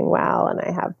that's doing well and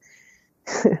I have,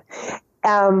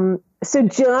 so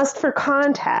just for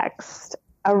context,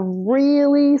 a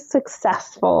really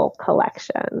successful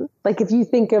collection, like if you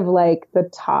think of like the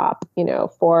top, 4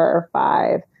 or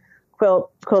 5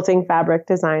 quilting fabric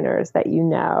designers that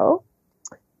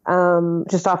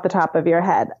just off the top of your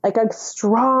head, like a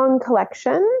strong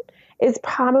collection is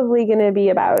probably going to be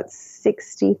about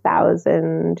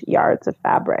 60,000 yards of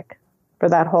fabric for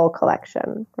that whole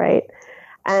collection, right?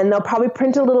 And they'll probably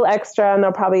print a little extra and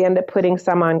they'll probably end up putting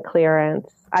some on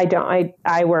clearance.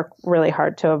 I work really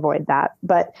hard to avoid that,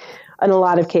 but in a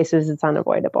lot of cases it's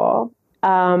unavoidable.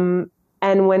 And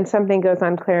when something goes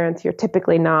on clearance, you're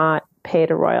typically not paid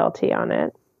a royalty on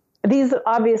it. These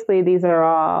are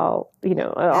all,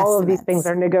 all of these things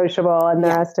are negotiable and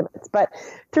they're estimates, but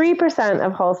 3%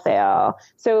 of wholesale.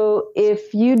 So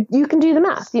if you can do the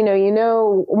math,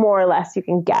 more or less, you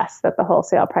can guess that the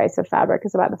wholesale price of fabric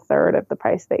is about a third of the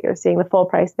price that you're seeing, the full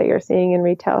price that you're seeing in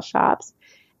retail shops.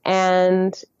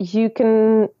 And you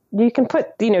can put,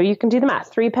 you can do the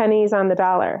math, 3 pennies on the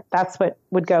dollar. That's what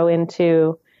would go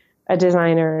into a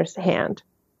designer's hand.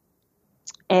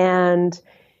 And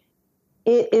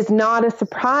it is not a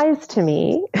surprise to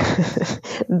me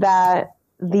that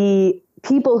the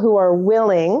people who are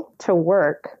willing to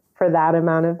work for that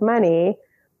amount of money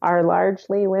are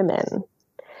largely women,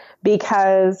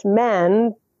 because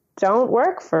men don't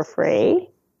work for free,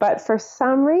 but for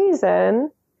some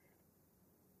reason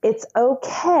it's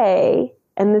okay.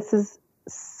 And this is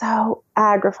so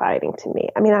aggravating to me.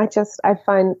 I mean, I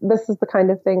find this is the kind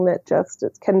of thing that just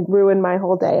it can ruin my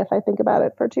whole day if I think about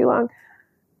it for too long.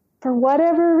 For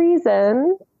whatever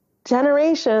reason,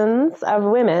 generations of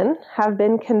women have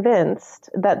been convinced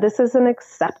that this is an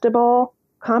acceptable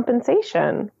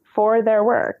compensation for their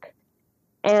work,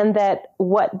 and that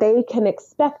what they can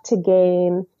expect to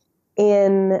gain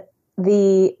in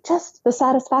the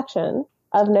satisfaction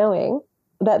of knowing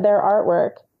that their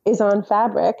artwork is on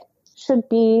fabric should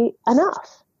be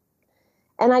enough.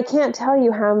 And I can't tell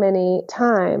you how many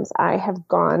times I have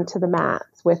gone to the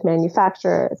mats with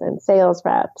manufacturers and sales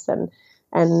reps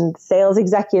and sales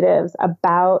executives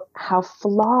about how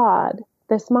flawed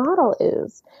this model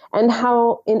is, and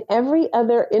how in every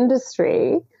other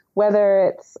industry, whether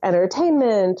it's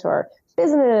entertainment or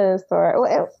business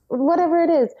or whatever it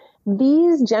is,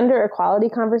 these gender equality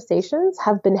conversations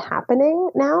have been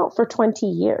happening now for 20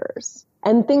 years,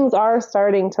 and things are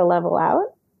starting to level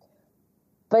out.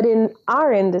 But in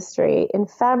our industry, in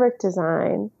fabric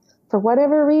design, for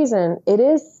whatever reason, it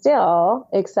is still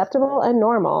acceptable and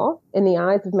normal in the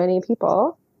eyes of many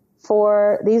people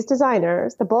for these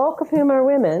designers, the bulk of whom are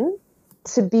women,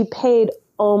 to be paid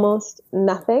almost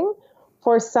nothing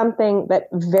for something that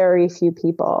very few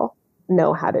people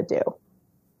know how to do.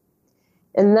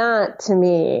 And that, to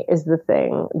me, is the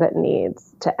thing that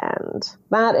needs to end.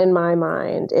 That, in my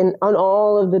mind, on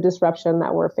all of the disruption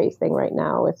that we're facing right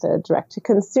now with the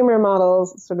direct-to-consumer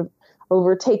models sort of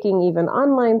overtaking even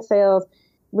online sales,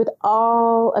 with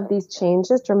all of these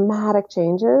changes, dramatic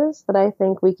changes that I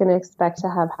think we can expect to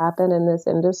have happen in this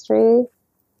industry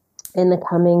in the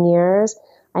coming years,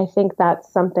 I think that's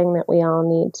something that we all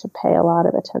need to pay a lot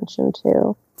of attention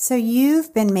to. So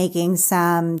you've been making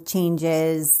some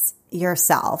changes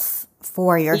yourself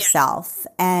for yourself,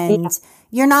 and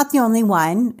you're not the only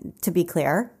one, to be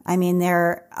clear. I mean,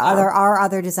 there are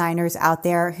other designers out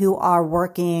there who are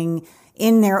working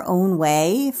in their own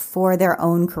way for their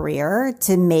own career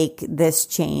to make this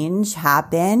change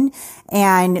happen.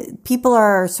 And people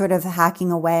are sort of hacking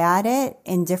away at it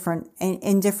with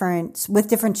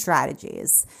different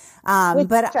strategies. And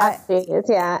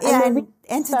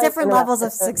to different levels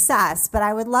of success. But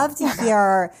I would love to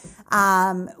hear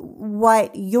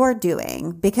what you're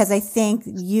doing, because I think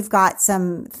you've got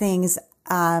some things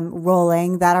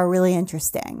rolling that are really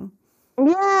interesting.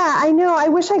 Yeah, I know. I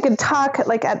wish I could talk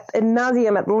like ad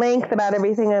nauseum at length about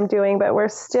everything I'm doing, but we're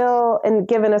still, and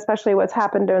given especially what's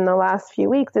happened in the last few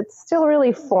weeks, it's still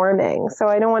really forming. So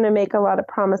I don't want to make a lot of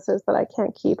promises that I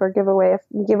can't keep or give away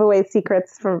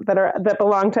secrets that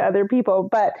belong to other people.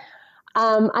 But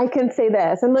I can say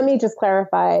this, and let me just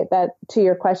clarify that to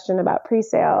your question about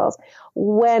pre-sales.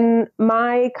 When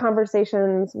my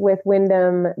conversations with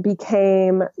Wyndham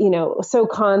became, so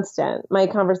constant, my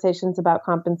conversations about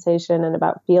compensation and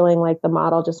about feeling like the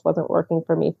model just wasn't working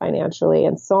for me financially,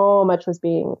 and so much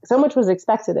was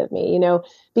expected of me,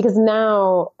 because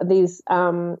now these,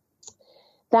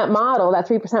 that model, that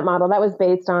 3% model, that was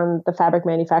based on the fabric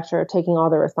manufacturer taking all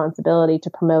the responsibility to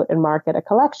promote and market a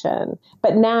collection.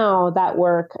 But now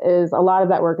a lot of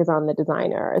that work is on the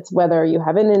designer. It's whether you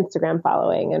have an Instagram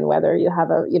following and whether you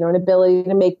have an ability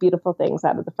to make beautiful things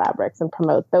out of the fabrics and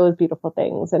promote those beautiful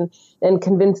things and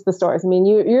convince the stores. I mean,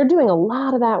 you're doing a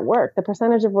lot of that work. The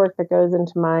percentage of work that goes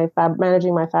into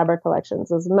managing my fabric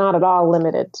collections is not at all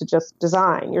limited to just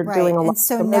design. You're doing a lot. And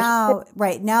so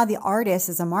now the artist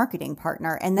is a marketing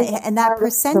partner. And that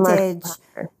percentage,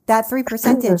 that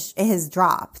 3% has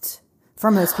dropped for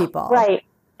most people. Right.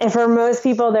 And for most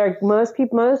people,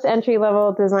 most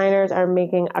entry-level designers are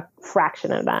making a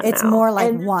fraction of that. It's now. More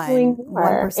like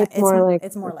 1%. It's more like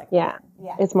it's more like yeah.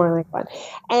 It's more like 1.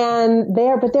 And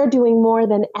they're doing more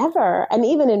than ever. And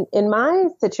even in my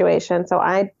situation, so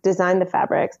I design the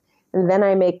fabrics and then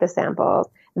I make the samples.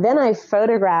 Then I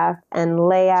photograph and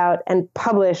lay out and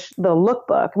publish the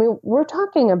lookbook. I mean, we're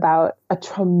talking about a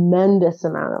tremendous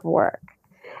amount of work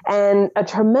and a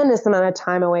tremendous amount of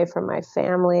time away from my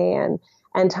family and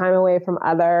time away from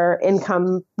other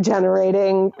income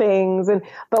generating things.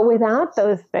 But without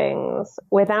those things,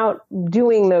 without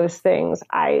doing those things,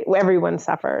 everyone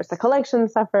suffers. The collection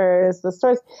suffers, the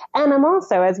stores. And I'm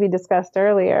also, as we discussed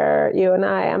earlier, you and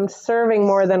I'm serving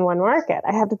more than one market.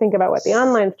 I have to think about what the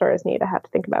online stores need. I have to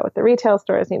think about what the retail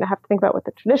stores need. I have to think about what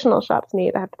the traditional shops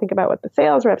need. I have to think about what the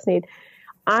sales reps need.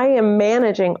 I am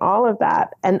managing all of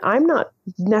that, and I'm not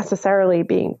necessarily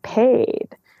being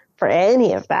paid for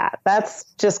any of that. That's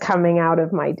just coming out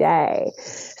of my day.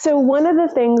 So one of the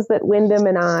things that Wyndham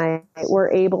and I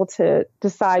were able to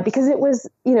decide, because it was,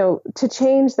 to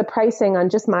change the pricing on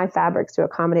just my fabrics to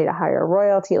accommodate a higher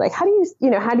royalty, like how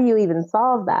do you even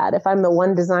solve that if I'm the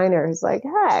one designer who's like,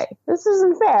 hey, this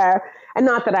isn't fair? And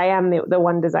not that I am the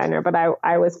one designer, but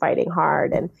I was fighting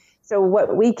hard. And so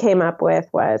what we came up with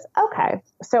was, okay,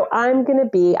 so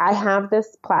I have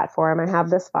this platform, I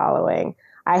have this following,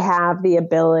 I have the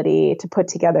ability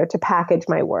to package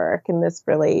my work in this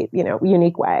really,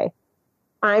 unique way.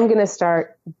 I'm going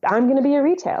to be a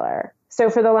retailer. So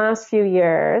for the last few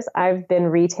years, I've been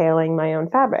retailing my own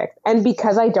fabrics. And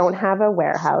because I don't have a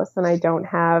warehouse and I don't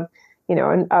have,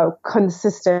 a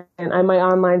consistent, and my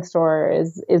online store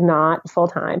is not full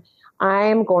time,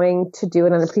 I'm going to do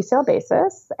it on a pre-sale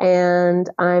basis, and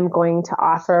I'm going to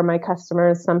offer my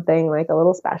customers something like a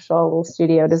little special, a little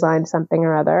studio designed something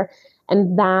or other.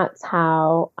 And that's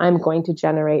how I'm going to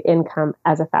generate income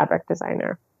as a fabric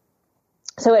designer.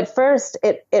 So at first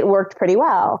it worked pretty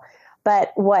well,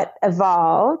 but what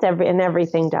evolved, and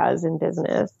everything does in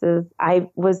business, is I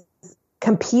was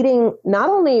competing not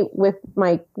only with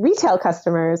my retail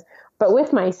customers, but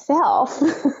with myself.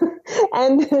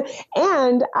 and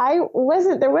there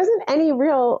wasn't any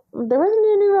real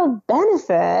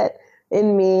benefit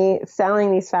in me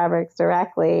selling these fabrics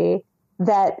directly.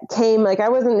 That came, like, I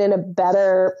wasn't in a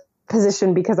better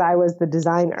position because I was the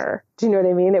designer. Do you know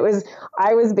what I mean?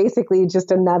 I was basically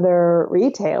just another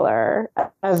retailer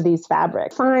of these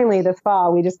fabrics. Finally, this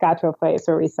fall, we just got to a place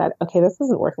where we said, okay, this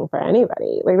isn't working for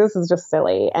anybody. Like, this is just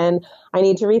silly, and I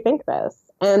need to rethink this.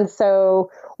 And so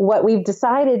what we've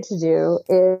decided to do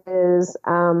is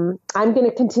I'm going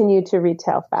to continue to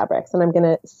retail fabrics, and I'm going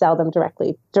to sell them direct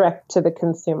to the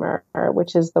consumer,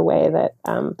 which is the way that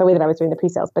I was doing the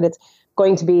pre-sales. But it's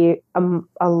going to be a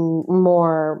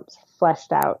more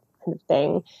fleshed out kind of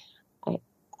thing.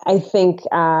 I think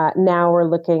now we're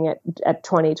looking at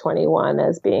 2021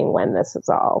 as being when this is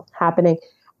all happening.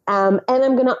 And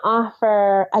I'm going to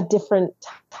offer a different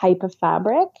type of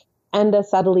fabric and a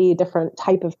subtly different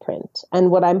type of print.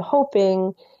 And what I'm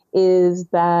hoping is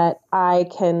that I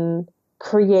can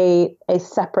create a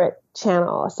separate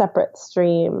channel, a separate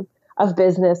stream of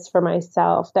business for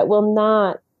myself that will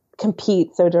not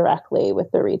compete so directly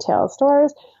with the retail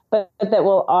stores, but that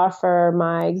will offer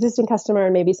my existing customer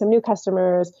and maybe some new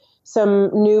customers some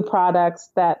new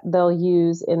products that they'll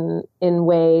use in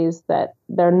ways that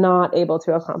they're not able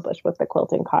to accomplish with the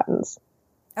quilting cottons.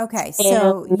 Okay,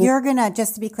 so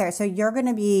just to be clear, you're going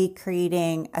to be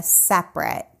creating a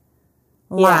separate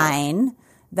line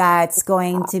that's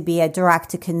going to be a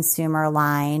direct-to-consumer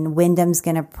line. Wyndham's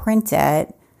going to print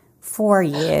it for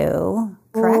you,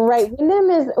 correct? Right.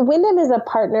 Wyndham is a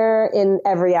partner in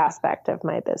every aspect of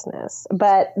my business,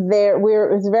 but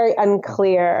it's very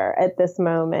unclear at this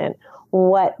moment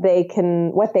what they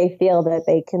feel that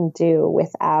they can do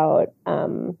without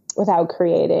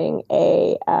creating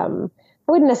a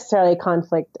I wouldn't necessarily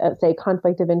conflict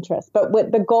of interest, but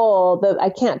with the goal I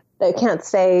can't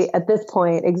say at this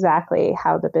point exactly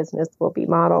how the business will be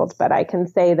modeled, but I can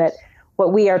say that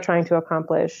what we are trying to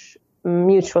accomplish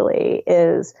mutually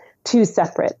is two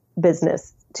separate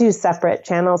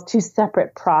channels, two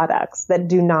separate products that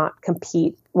do not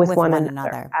compete with one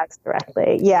another as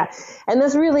directly. Yeah. And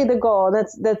that's really the goal.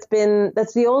 That's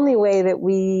the only way that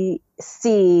we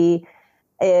see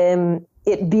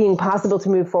it being possible to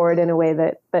move forward in a way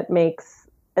that makes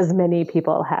as many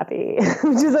people happy,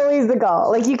 which is always the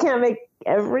goal. Like, you can't make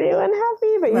everyone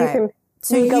happy, but you can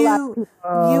make a lot of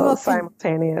people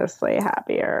simultaneously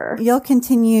happier. You'll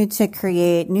continue to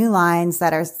create new lines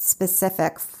that are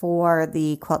specific for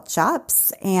the quilt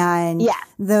shops, and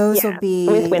those will be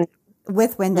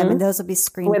with Wyndham, and those will be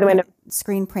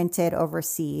screen printed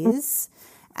overseas.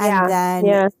 And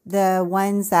then the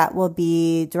ones that will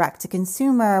be direct to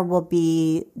consumer will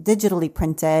be digitally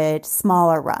printed,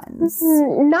 smaller runs.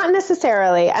 Not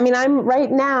necessarily. I mean, I'm right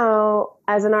now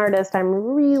as an artist, I'm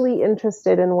really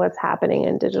interested in what's happening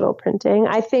in digital printing.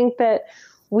 I think that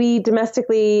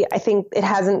domestically, I think it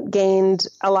hasn't gained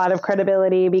a lot of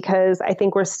credibility because I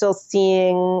think we're still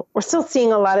seeing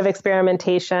a lot of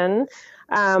experimentation.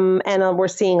 And we're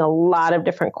seeing a lot of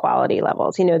different quality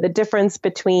levels. You know, the difference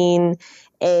between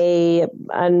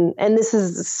and this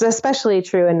is especially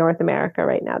true in North America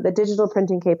right now. The digital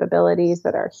printing capabilities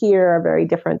that are here are very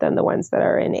different than the ones that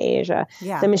are in Asia.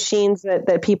 Yeah. The machines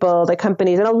the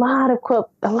companies, and a lot of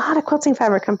quilting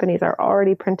fabric companies are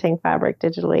already printing fabric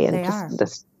digitally, and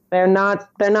They're not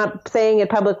saying it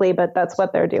publicly, but that's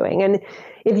what they're doing. And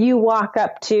if you walk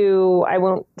up to, I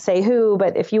won't say who,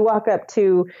 but if you walk up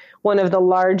to one of the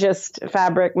largest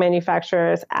fabric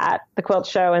manufacturers at the quilt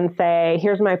show and say,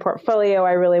 here's my portfolio,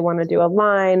 I really want to do a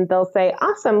line, they'll say,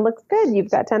 awesome, looks good. You've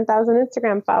got 10,000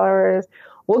 Instagram followers.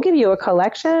 We'll give you a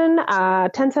collection,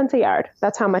 10 cents a yard.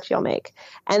 That's how much you'll make.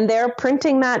 And they're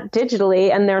printing that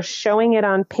digitally and they're showing it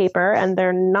on paper and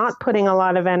they're not putting a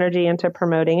lot of energy into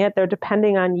promoting it. They're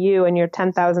depending on you and your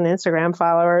 10,000 Instagram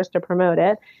followers to promote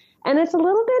it. And it's a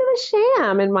little bit of a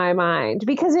sham in my mind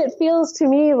because it feels to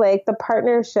me like the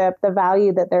partnership, the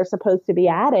value that they're supposed to be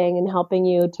adding and helping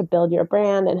you to build your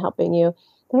brand and helping you,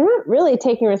 they're not really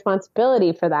taking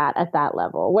responsibility for that at that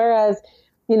level. Whereas,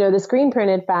 you know, the screen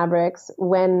printed fabrics,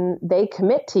 when they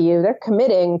commit to you, they're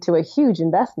committing to a huge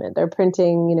investment. They're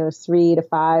printing, you know, 3,000 to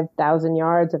 5,000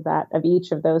 yards of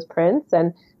each of those prints,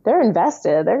 and they're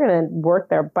invested. They're going to work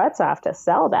their butts off to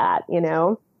sell that, you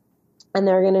know, and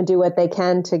they're going to do what they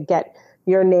can to get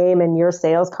your name and your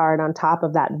sales card on top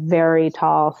of that very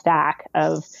tall stack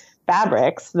of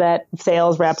fabrics that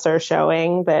sales reps are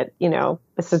showing that, you know,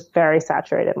 this is very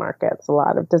saturated market. It's a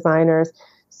lot of designers.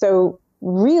 So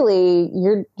really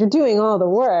you're doing all the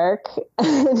work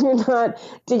and you're not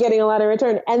getting a lot of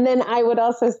return. And then I would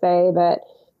also say that,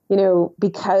 you know,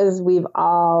 because we've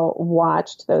all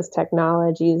watched those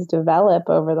technologies develop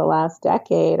over the last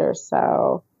decade or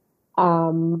so,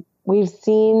 we've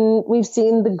seen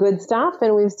the good stuff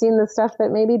and we've seen the stuff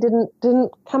that maybe didn't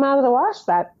come out of the wash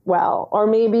that well, or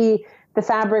maybe the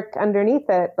fabric underneath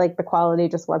it, like the quality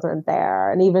just wasn't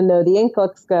there. And even though the ink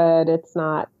looks good, it's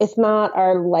not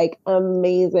our like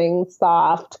amazing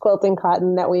soft quilting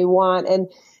cotton that we want. And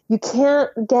you can't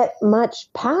get much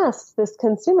past this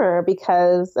consumer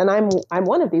because, and I'm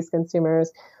one of these consumers,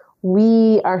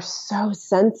 we are so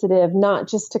sensitive, not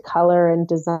just to color and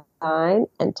design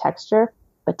and texture,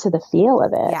 but to the feel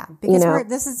of it. Yeah, because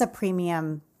this is a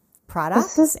premium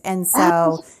product, and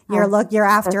so you're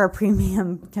after a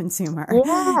premium consumer.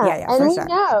 Yeah, and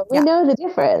we know the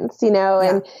difference, you know,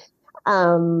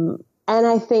 and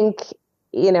I think,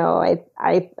 you know,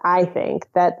 I think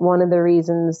that one of the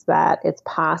reasons that it's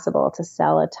possible to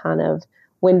sell a ton of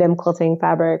Windham quilting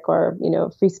fabric or, you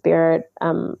know, Free Spirit,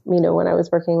 you know, when I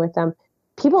was working with them,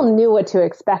 people knew what to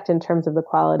expect in terms of the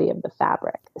quality of the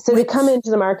fabric. So to come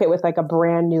into the market with like a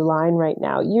brand new line right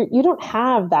now, you don't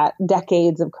have that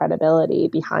decades of credibility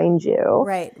behind you.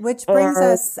 Right. Which brings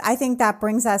us, I think that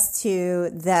brings us to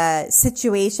the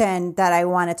situation that I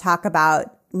want to talk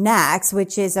about next,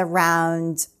 which is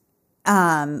around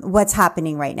what's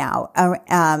happening right now,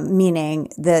 meaning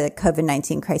the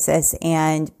COVID-19 crisis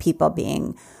and people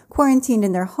being quarantined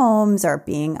in their homes or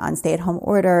being on stay-at-home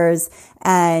orders,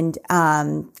 and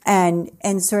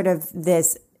sort of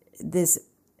this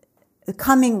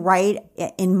coming right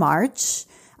in March,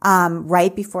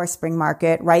 right before spring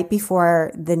market, right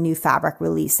before the new fabric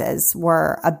releases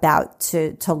were about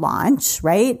to launch,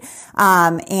 right?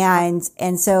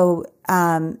 So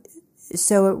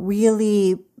it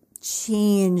really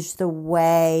change the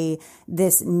way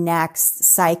this next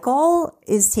cycle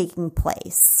is taking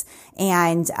place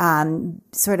and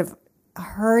sort of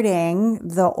hurting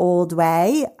the old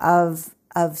way of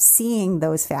seeing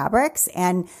those fabrics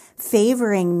and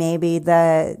favoring maybe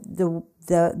those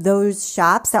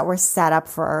shops that were set up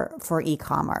for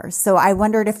e-commerce. So I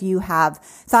wondered if you have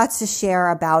thoughts to share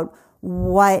about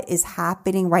what is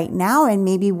happening right now and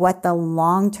maybe what the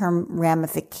long-term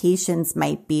ramifications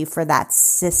might be for that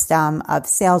system of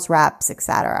sales reps, et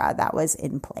cetera, that was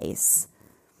in place.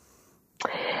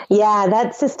 Yeah,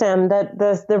 that system,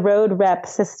 the road rep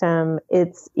system,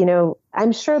 it's, you know,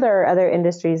 I'm sure there are other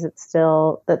industries that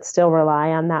still rely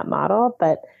on that model,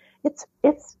 but it's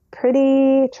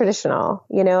pretty traditional.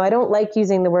 You know, I don't like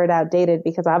using the word outdated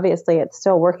because obviously it's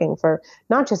still working for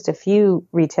not just a few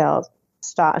retail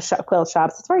quilt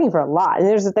shops. It's working for a lot. And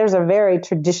there's a very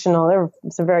traditional,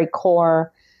 there's some very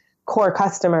core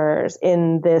customers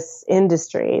in this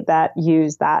industry that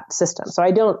use that system. So I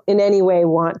don't in any way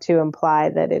want to imply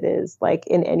that it is like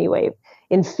in any way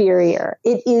inferior.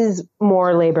 It is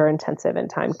more labor intensive and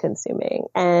time consuming,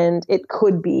 and it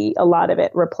could be a lot of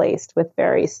it replaced with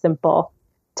very simple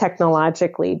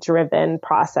technologically driven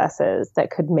processes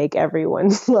that could make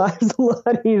everyone's lives a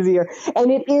lot easier. And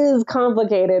it is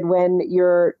complicated when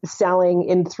you're selling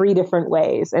in 3 different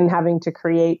ways and having to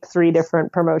create 3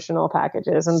 different promotional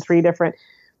packages and 3 different,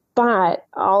 but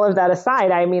all of that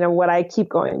aside, I mean, what I keep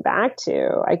going back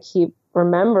to, I keep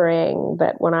remembering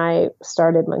that when I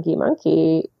started Monkey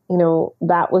Monkey, you know,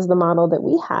 that was the model that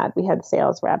we had. We had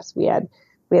sales reps, we had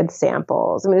We had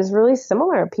samples. I mean, it was really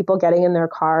similar. People getting in their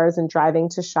cars and driving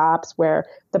to shops where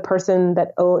the person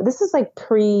that, this is like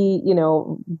pre,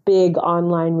 big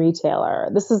online retailer.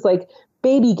 This is like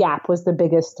Baby Gap was the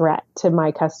biggest threat to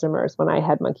my customers when I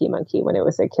had Monkey Monkey, when it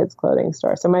was a kids clothing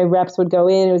store. So my reps would go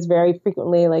in. It was very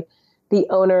frequently like the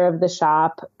owner of the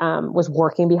shop was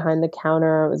working behind the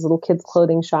counter. It was little kids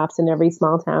clothing shops in every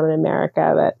small town in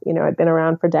America that, had been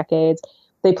around for decades.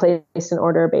 They placed an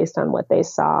order based on what they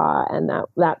saw, and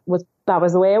that was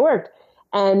the way it worked.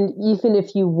 And even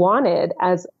if you wanted,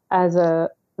 as a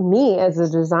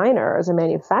designer, as a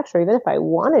manufacturer, even if I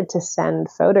wanted to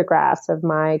send photographs of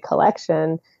my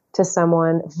collection to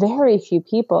someone, very few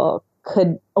people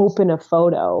could open a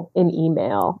photo in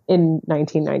email in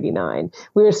 1999.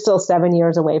 We were still 7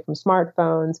 years away from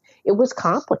smartphones. It was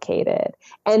complicated.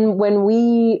 And when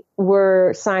we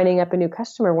were signing up a new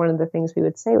customer, one of the things we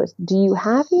would say was, do you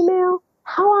have email?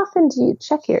 How often do you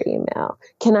check your email?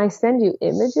 Can I send you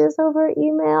images over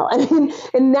email? I mean,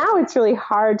 and now it's really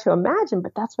hard to imagine,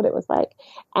 but that's what it was like.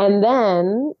 And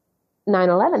then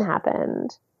 9/11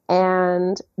 happened.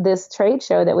 And this trade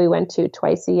show that we went to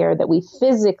twice a year, that we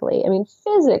physically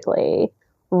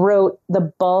wrote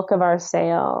the bulk of our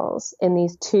sales in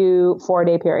these 2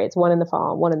 4-day periods, one in the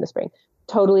fall, one in the spring,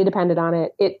 totally depended on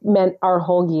it. It meant our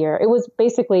whole year. It was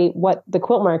basically what the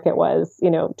quilt market was,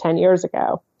 10 years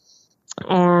ago.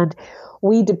 And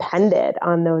we depended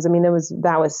on those. I mean,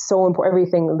 that was so important.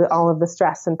 Everything, all of the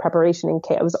stress and preparation and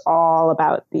chaos, it was all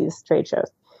about these trade shows.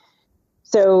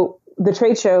 So the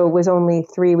trade show was only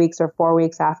 3 weeks or 4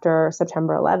 weeks after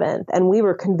September 11th. And we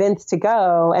were convinced to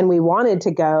go, and we wanted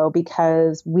to go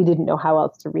because we didn't know how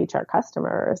else to reach our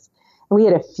customers. And we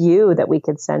had a few that we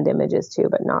could send images to,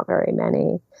 but not very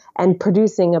many. And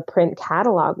producing a print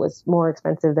catalog was more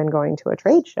expensive than going to a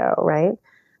trade show, right?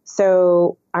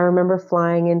 So I remember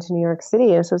flying into New York City.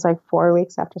 This was like 4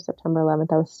 weeks after September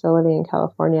 11th. I was still living in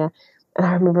California. And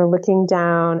I remember looking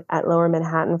down at Lower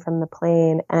Manhattan from the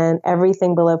plane, and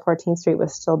everything below 14th Street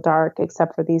was still dark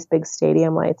except for these big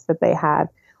stadium lights that they had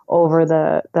over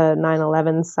the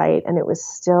 9/11 site. And it was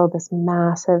still this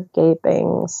massive,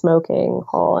 gaping, smoking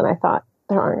hole. And I thought,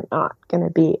 there are not going to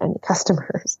be any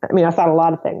customers. I mean, I thought a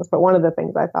lot of things, but one of the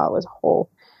things I thought was,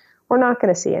 we're not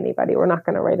going to see anybody. We're not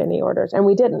going to write any orders. And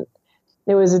we didn't.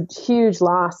 It was a huge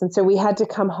loss. And so we had to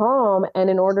come home, and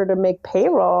in order to make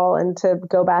payroll and to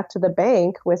go back to the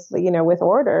bank with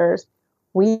orders,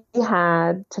 we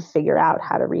had to figure out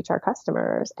how to reach our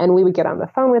customers. And we would get on the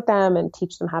phone with them and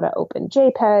teach them how to open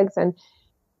JPEGs. And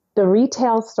the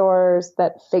retail stores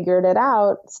that figured it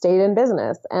out stayed in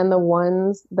business, and the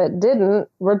ones that didn't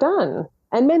were done.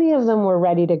 And many of them were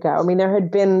ready to go. I mean, there had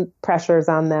been pressures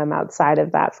on them outside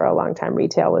of that for a long time.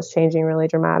 Retail was changing really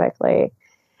dramatically.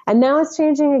 And now it's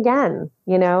changing again,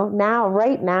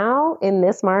 right now in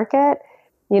this market,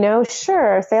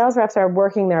 sure, sales reps are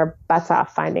working their butts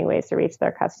off finding ways to reach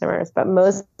their customers, but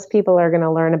most people are going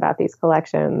to learn about these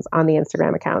collections on the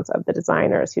Instagram accounts of the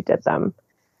designers who did them.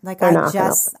 Like I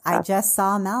just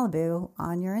saw Malibu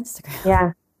on your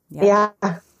Instagram. Yeah.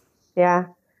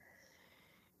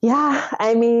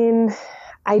 I mean,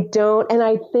 I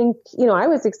think, I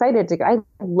was excited to go. I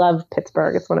love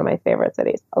Pittsburgh. It's one of my favorite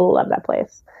cities. I love that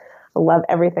place. I love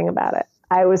everything about it.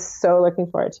 I was so looking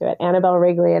forward to it. Annabelle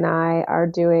Wrigley and I are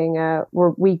doing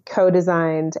we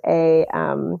co-designed a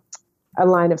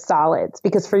line of solids,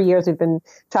 because for years we've been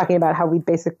talking about how we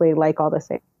basically like all the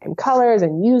same colors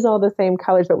and use all the same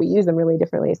colors, but we use them really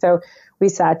differently. So we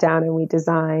sat down and we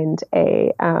designed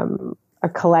a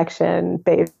collection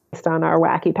based on our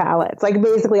wacky palettes, like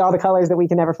basically all the colors that we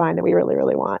can never find that we really,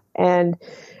 really want. And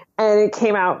it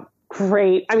came out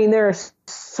great. I mean, there are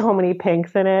so many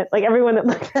pinks in it. Like, everyone that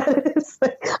looked at it is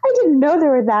like, I didn't know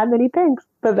there were that many pinks,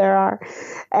 but there are.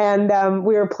 And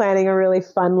we were planning a really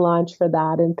fun launch for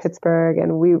that in Pittsburgh,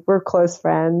 and we were close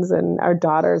friends, and our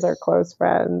daughters are close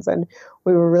friends, and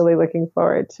we were really looking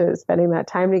forward to spending that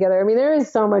time together. I mean, there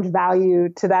is so much value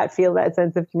to that feel, that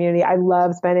sense of community. I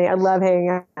love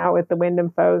hanging out with the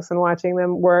Wyndham folks and watching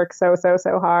them work so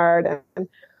hard. And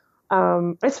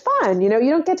it's fun, you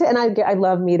don't get to, and I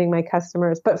love meeting my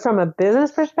customers, but from a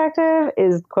business perspective,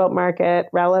 is Quilt Market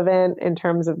relevant in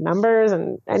terms of numbers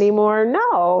and anymore?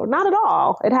 No, not at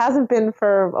all. It hasn't been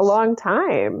for a long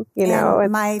time,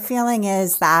 And my feeling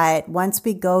is that once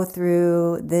we go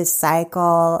through this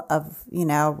cycle of,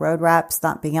 road reps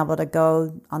not being able to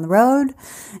go on the road,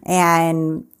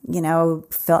 and,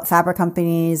 fabric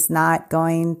companies not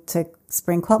going to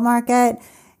Spring Quilt Market,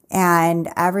 and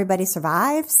everybody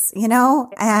survives,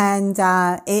 and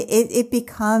it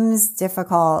becomes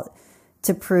difficult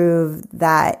to prove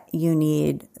that you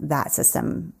need that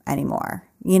system anymore.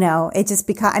 It just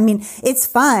I mean, it's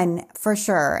fun for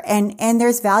sure. And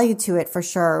there's value to it for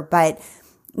sure. But,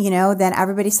 then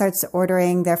everybody starts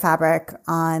ordering their fabric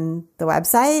on the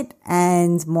website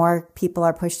and more people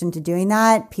are pushed into doing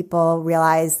that. People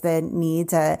realize the need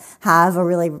to have a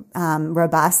really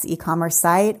robust e-commerce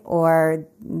site or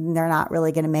they're not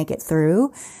really going to make it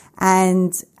through.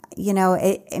 And,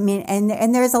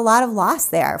 and there's a lot of loss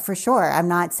there for sure. I'm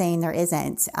not saying there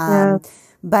isn't.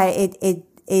 But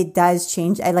it does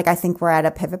change. I think we're at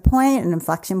a pivot point, an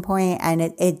inflection point, and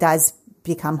it does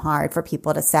become hard for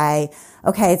people to say,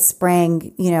 okay, it's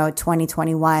spring,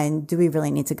 2021. Do we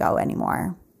really need to go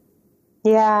anymore?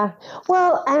 Yeah.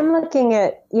 Well, I'm looking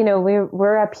at,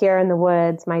 we're up here in the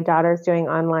woods. My daughter's doing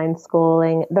online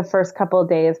schooling. The first couple of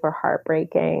days were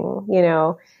heartbreaking,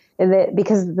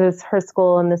 because her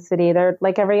school in the city, they're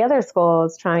like every other school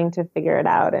is trying to figure it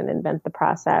out and invent the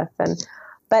process.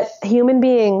 But human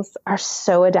beings are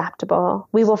so adaptable.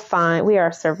 We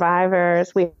are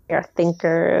survivors. We are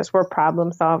thinkers. We're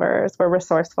problem solvers. We're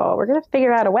resourceful. We're going to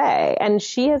figure out a way. And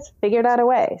she has figured out a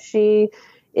way. She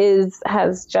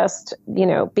has just,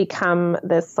 become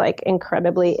this like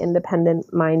incredibly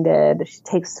independent minded. She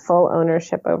takes full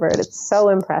ownership over it. It's so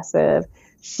impressive.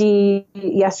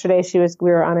 Yesterday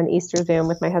we were on an Easter Zoom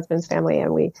with my husband's family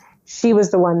and she was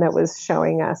the one that was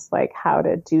showing us like how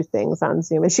to do things on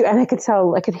Zoom. And I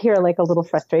could hear like a little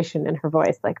frustration in her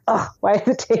voice, like, oh, why is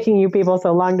it taking you people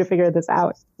so long to figure this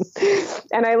out?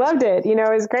 And I loved it. It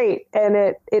was great. And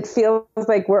it feels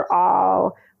like we're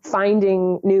all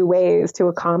finding new ways to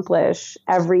accomplish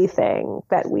everything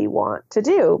that we want to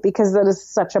do because that is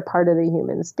such a part of the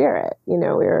human spirit.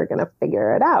 We're going to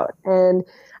figure it out. And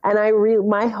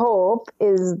my hope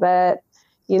is that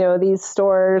these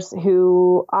stores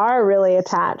who are really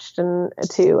attached and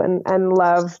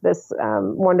love this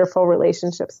wonderful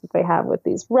relationships that they have with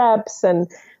these reps and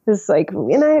this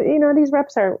these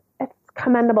reps it's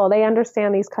commendable. They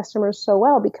understand these customers so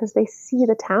well because they see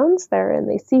the towns they're in.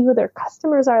 They see who their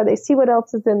customers are. They see what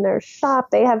else is in their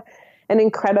shop. They have an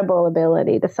incredible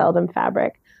ability to sell them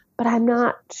fabric. But I'm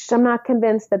not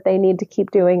convinced that they need to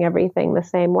keep doing everything the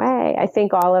same way. I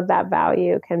think all of that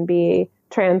value can be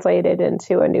translated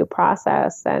into a new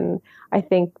process. And I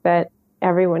think that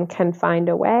everyone can find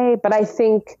a way. But I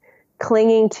think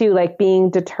clinging to like being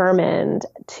determined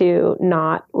to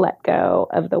not let go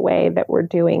of the way that we're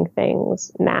doing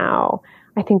things now,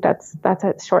 I think that's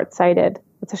a short-sighted.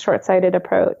 It's a short-sighted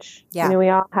approach. Yeah. We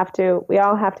all have to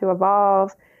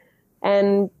evolve.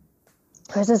 And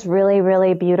there's this really,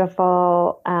 really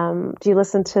beautiful, do you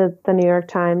listen to the New York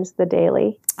Times, The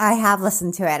Daily? I have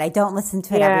listened to it. I don't listen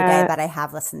to it every day, but I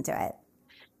have listened to it.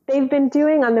 They've been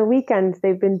doing on the weekends,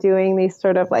 they've been doing these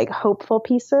sort of like hopeful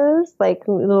pieces, like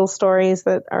little stories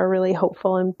that are really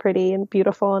hopeful and pretty and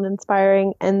beautiful and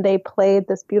inspiring. And they played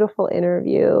this beautiful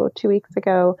interview 2 weeks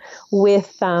ago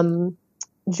with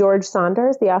George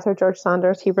Saunders, the author George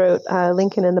Saunders. He wrote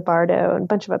Lincoln in the Bardo and a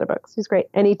bunch of other books. He's great.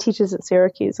 And he teaches at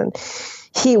Syracuse. And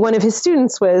one of his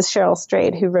students was Cheryl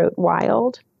Strayed, who wrote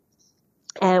Wild,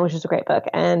 which is a great book.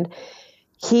 And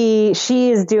she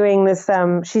is doing this,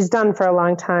 she's done for a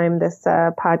long time this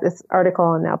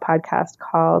article and now podcast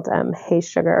called Hey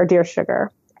Sugar or Dear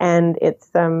Sugar. And it's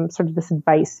sort of this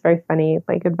advice, very funny,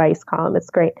 like advice column. It's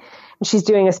great. And she's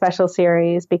doing a special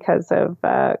series because of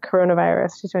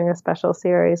coronavirus. She's doing a special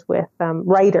series with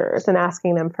writers and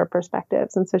asking them for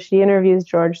perspectives. And so she interviews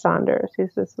George Saunders,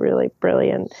 who's this really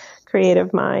brilliant,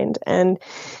 creative mind. And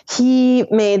he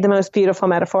made the most beautiful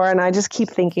metaphor. And I just keep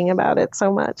thinking about it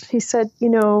so much. He said,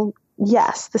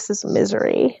 yes, this is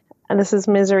misery. And this is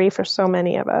misery for so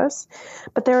many of us.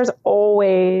 But there is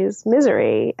always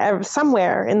misery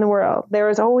somewhere in the world. There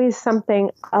is always something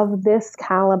of this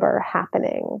caliber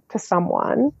happening to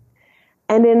someone.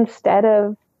 And instead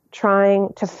of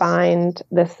trying to find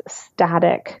this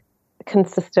static,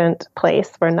 consistent place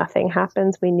where nothing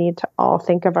happens, we need to all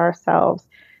think of ourselves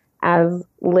as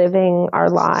living our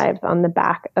lives on the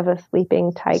back of a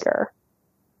sleeping tiger.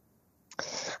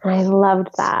 And I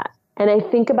loved that. And I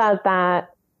think about that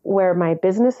where my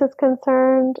business is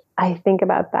concerned. I think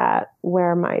about that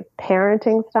where my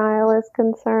parenting style is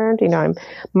concerned.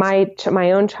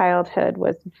 My own childhood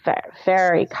was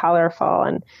very colorful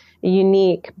and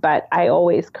unique, but I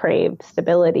always craved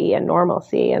stability and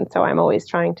normalcy. And so I'm always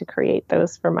trying to create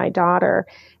those for my daughter.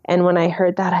 And when I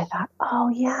heard that, I thought, oh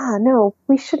yeah, no,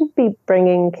 we shouldn't be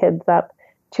bringing kids up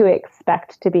to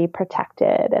expect to be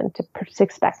protected and to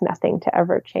expect nothing to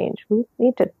ever change. We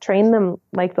need to train them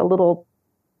like the little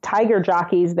tiger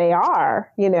jockeys they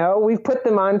are. We've put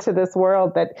them onto this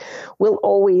world that will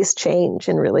always change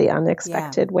in really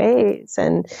unexpected ways.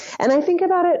 And I think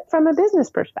about it from a business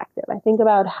perspective. I think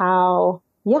about how,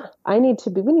 we need to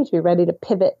be ready to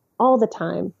pivot all the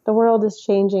time. The world is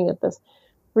changing at this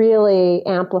really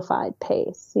amplified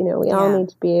pace. We all need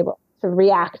to be able to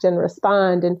react and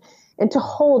respond and to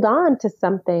hold on to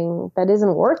something that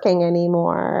isn't working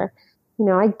anymore.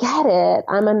 I get it.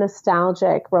 I'm a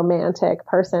nostalgic, romantic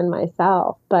person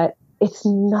myself, but it's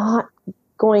not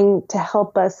going to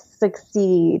help us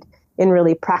succeed in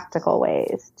really practical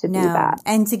ways to do that.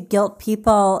 And to guilt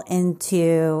people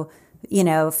into,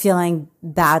 feeling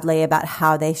badly about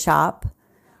how they shop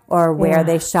or where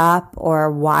they shop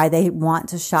or why they want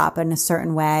to shop in a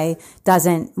certain way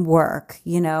doesn't work,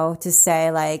 to say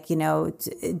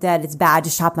that it's bad to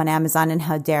shop on Amazon and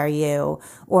how dare you,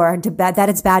 or that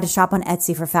it's bad to shop on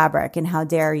Etsy for fabric and how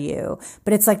dare you.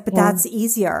 But it's that's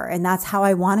easier and that's how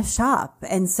I want to shop.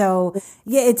 And so,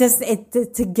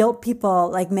 to guilt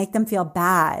people, make them feel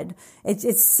bad.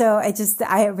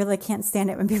 I really can't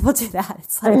stand it when people do that.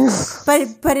 It's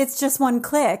but it's just one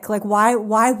click.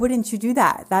 Why wouldn't you do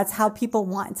that? That's how people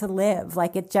want to live.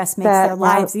 It just makes their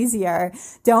lives easier.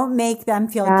 Don't make them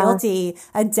feel guilty.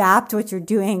 Adapt what you're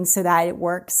doing so that it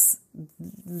works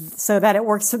for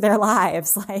their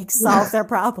lives. Solve their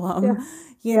problem.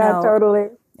 Totally.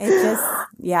 It just,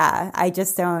 I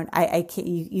just don't, I can't,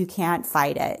 you can't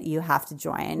fight it. You have to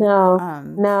join.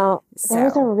 No. There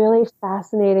was a really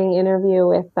fascinating interview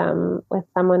with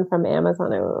someone from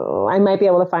Amazon. I might be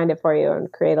able to find it for you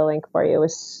and create a link for you. It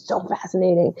was so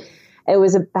fascinating. It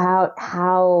was about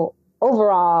how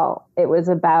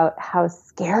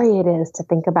scary it is to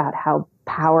think about how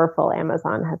powerful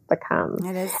Amazon has become.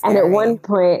 It is scary. And at one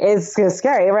point, it's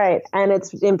scary, right? And it's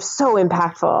so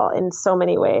impactful in so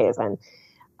many ways. And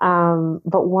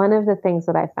but one of the things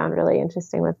that I found really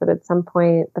interesting was that at some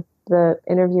point the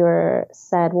interviewer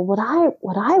said, well, what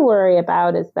I worry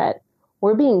about is that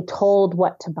we're being told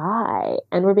what to buy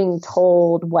and we're being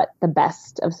told what the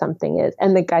best of something is.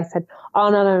 And the guy said, oh,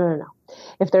 no.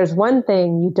 If there's one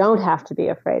thing you don't have to be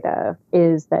afraid of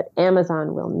is that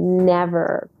Amazon will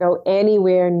never go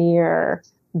anywhere near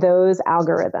those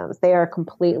algorithms. They are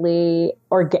completely,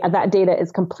 that data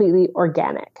is completely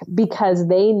organic because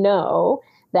they know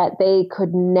that they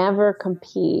could never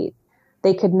compete.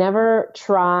 They could never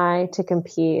try to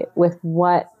compete with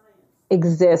what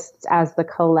exists as the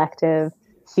collective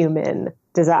human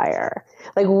desire.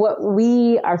 What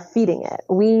we are feeding it.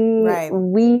 We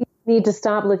need to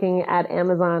stop looking at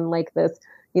Amazon like this,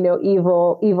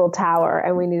 evil tower.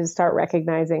 And we need to start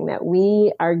recognizing that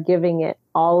we are giving it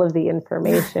all of the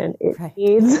information it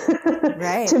needs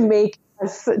to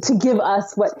give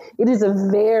us what it is, a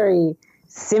very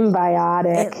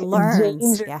symbiotic,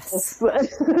 dangerous, dangerous.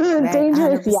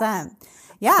 100%.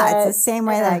 It's the same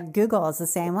way that Google is the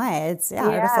same way. It's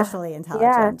artificially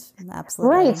intelligent.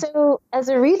 Absolutely. Right. So as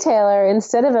a retailer,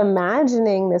 instead of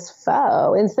imagining this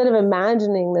foe, instead of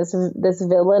imagining this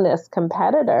villainous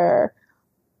competitor,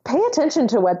 pay attention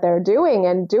to what they're doing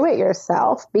and do it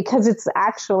yourself, because it's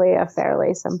actually a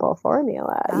fairly simple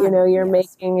formula. You're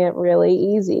making it really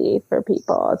easy for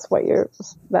people.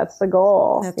 That's the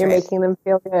goal. You're making them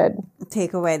feel good.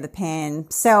 Take away the pain.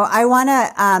 So I want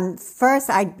to, first,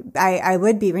 I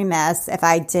would be remiss if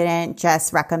I didn't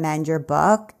just recommend your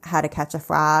book, How to Catch a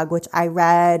Frog, which I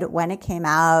read when it came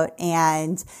out.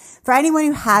 And for anyone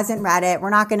who hasn't read it, we're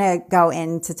not going to go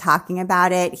into talking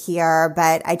about it here,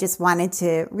 but I just wanted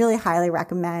to really highly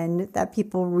recommend that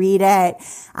people read it.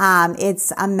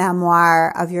 It's a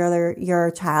memoir of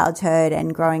your childhood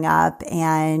and growing up,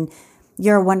 and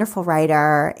you're a wonderful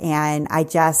writer, and I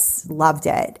just loved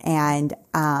it, and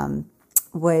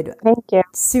would Thank you.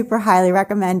 Super highly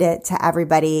recommend it to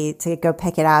everybody to go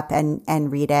pick it up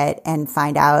and read it and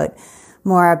find out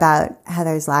more about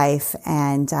Heather's life,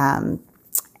 and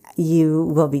you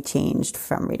will be changed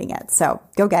from reading it. So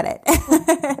go get it.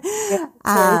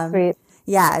 Very sweet.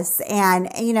 Yes. And,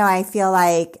 I feel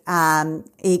like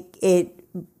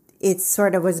it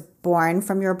sort of was born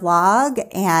from your blog.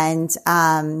 And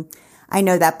I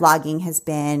know that blogging has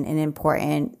been an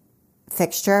important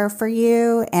fixture for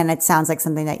you. And it sounds like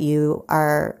something that you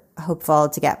are hopeful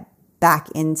to get back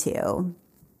into.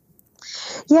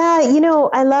 Yeah,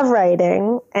 I love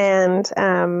writing. And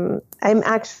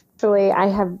I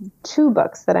have 2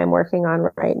 books that I'm working on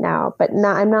right now, but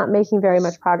I'm not making very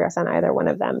much progress on either one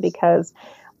of them because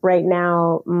right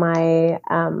now my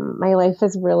life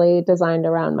is really designed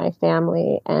around my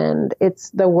family, and it's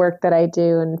the work that I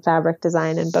do in fabric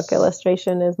design and book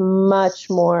illustration is much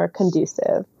more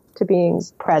conducive to being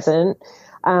present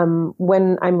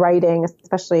when I'm writing,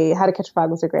 especially How to Catch a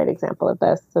Frog was a great example of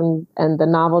this. And the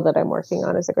novel that I'm working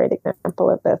on is a great example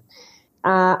of this.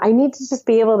 I need to just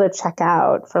be able to check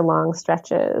out for long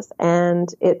stretches. And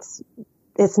it's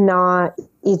not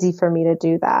easy for me to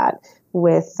do that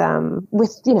with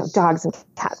dogs and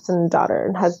cats and daughter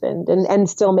and husband and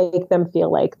still make them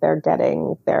feel like they're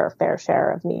getting their fair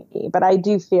share of me. But I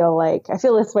do feel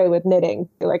this way with knitting.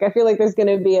 Like, I feel like there's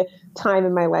going to be a time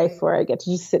in my life where I get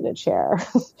to just sit in a chair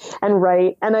and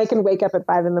write, and I can wake up at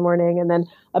 5 a.m. and then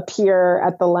appear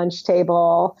at the lunch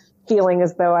table feeling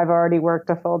as though I've already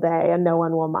worked a full day and no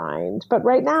one will mind. But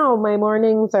right now, my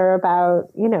mornings are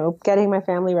about, getting my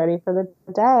family ready for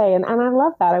the day. And I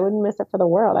love that. I wouldn't miss it for the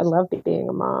world. I love being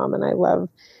a mom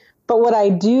but what I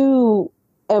do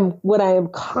and what I am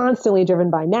constantly driven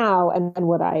by now and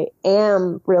what I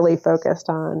am really focused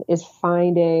on is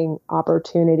finding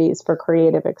opportunities for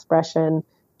creative expression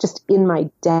just in my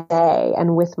day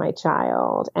and with my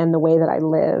child and the way that I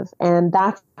live. And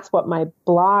that's what my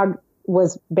blog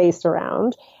was based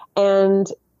around. And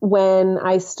when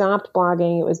I stopped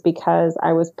blogging, it was because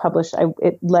I was published.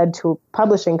 It led to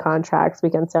publishing contracts,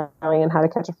 Weekend Sewing and How to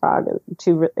Catch a Frog,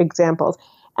 two examples.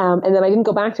 And then I didn't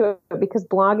go back to it because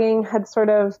blogging had sort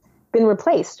of been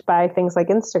replaced by things like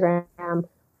Instagram.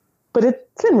 But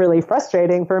it's been really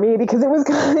frustrating for me because it was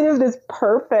kind of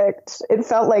it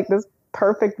felt like this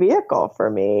perfect vehicle for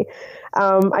me.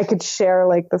 I could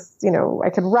share I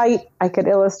could write, I could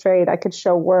illustrate, I could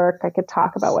show work, I could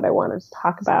talk about what I wanted to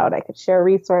talk about, I could share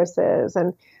resources.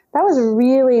 And that was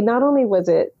really, not only was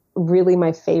it really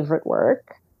my favorite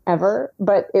work ever,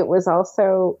 but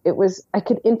I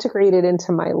could integrate it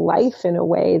into my life in a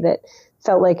way that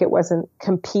felt like it wasn't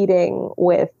competing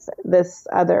with this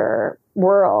other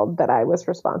world that I was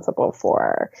responsible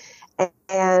for.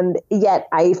 And yet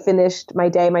I finished my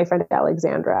day. My friend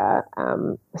Alexandra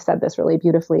said this really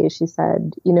beautifully. She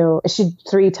said, she had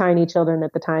 3 tiny children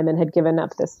at the time and had given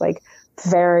up this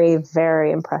very,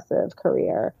 very impressive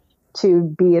career to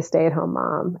be a stay-at-home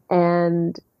mom.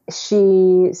 And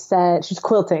she said, she's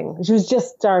quilting. She was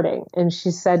just starting. And she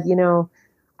said,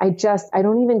 I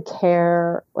don't even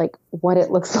care what it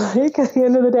looks like at the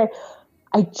end of the day.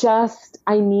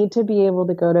 I need to be able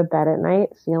to go to bed at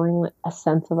night feeling a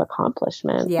sense of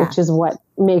accomplishment, which is what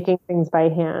making things by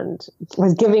hand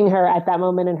was giving her at that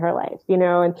moment in her life,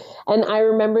 and I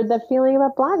remembered that feeling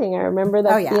about blogging. I remember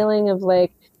that feeling of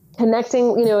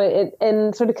connecting,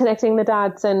 and sort of connecting the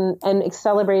dots and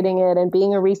celebrating it and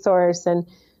being a resource. And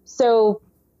so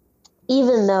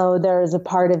even though there is a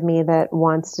part of me that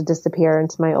wants to disappear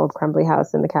into my old crumbly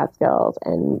house in the Catskills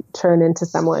and turn into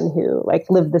someone who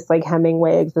lived this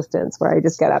Hemingway existence where I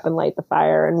just get up and light the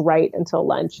fire and write until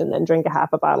lunch and then drink a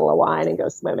half a bottle of wine and go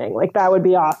swimming. That would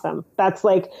be awesome. That's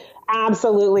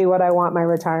absolutely what I want my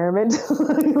retirement to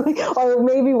look like. Or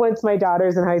maybe once my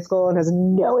daughter's in high school and has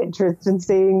no interest in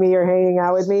seeing me or hanging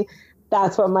out with me,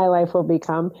 that's what my life will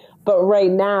become. But right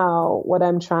now, what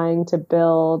I'm trying to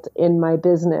build in my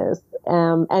business,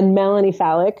 and Melanie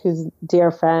Fallick, who's a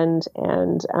dear friend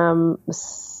and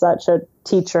such a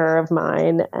teacher of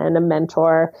mine and a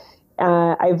mentor,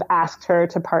 I've asked her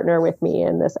to partner with me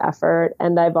in this effort.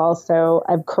 And I've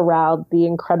corralled the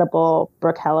incredible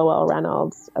Brooke Hallowell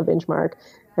Reynolds of Inchmark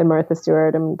and Martha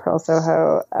Stewart and Pearl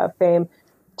Soho fame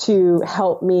to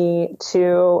help me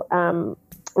to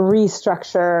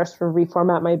restructure, sort of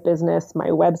reformat my business, my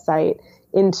website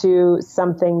into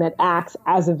something that acts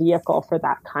as a vehicle for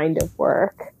that kind of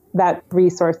work, that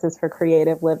Resources for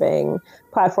Creative Living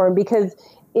platform, because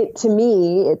to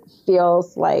me, it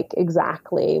feels like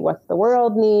exactly what the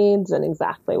world needs and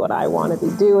exactly what I want to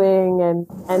be doing.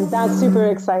 And that's super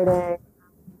exciting.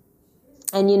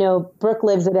 And, Brooke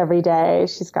lives it every day.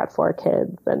 She's got 4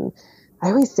 kids. And I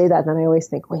always say that. And then I always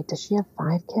think, wait, does she have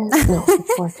 5 kids? No,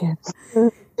 4 kids.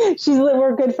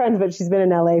 We're good friends, but she's been in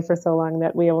LA for so long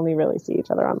that we only really see each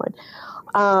other online.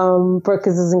 Brooke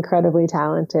is incredibly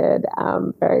talented,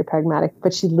 very pragmatic,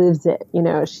 but she lives it.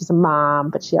 She's a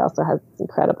mom, but she also has this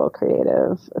incredible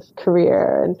creative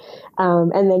career.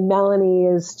 And then Melanie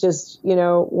is just,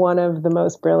 one of the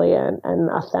most brilliant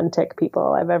and authentic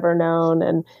people I've ever known.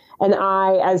 And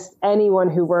I, as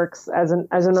anyone who works as an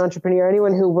entrepreneur,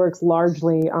 anyone who works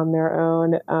largely on their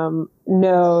own,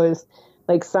 knows,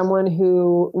 someone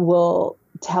who will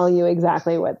tell you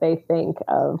exactly what they think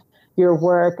of your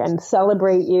work and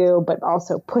celebrate you, but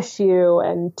also push you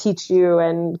and teach you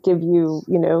and give you,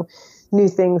 new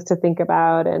things to think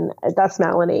about. And that's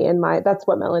Melanie that's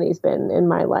what Melanie's been in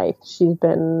my life. She's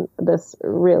been this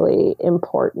really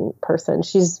important person.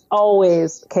 She's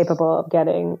always capable of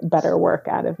getting better work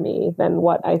out of me than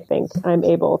what I think I'm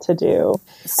able to do.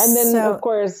 And then, of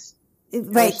course,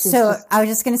 Right. So I was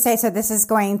just going to say, so this is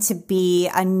going to be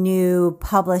a new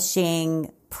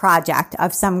publishing project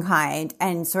of some kind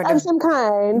and sort of some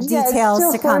kind.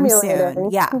 Details to come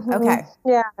soon. Yeah. Mm-hmm. Okay.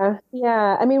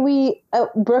 Yeah. I mean,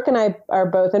 Brooke and I are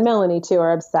both, and Melanie too,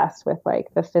 are obsessed with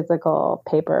like the physical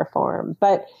paper form.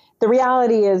 But the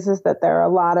reality is that there are a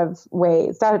lot of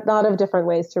different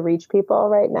ways to reach people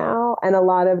right now, and a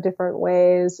lot of different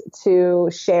ways to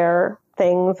share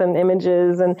things and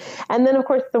images. And then of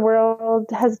course the world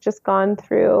has just gone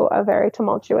through a very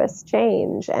tumultuous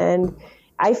change. And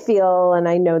I feel, and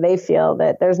I know they feel,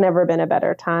 that there's never been a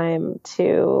better time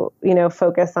to,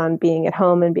 focus on being at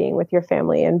home and being with your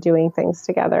family and doing things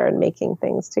together and making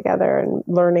things together and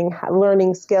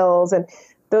learning skills. And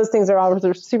those things are all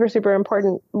super, super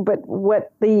important. But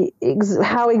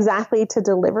how exactly to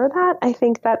deliver that, I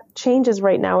think that changes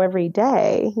right now every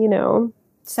day,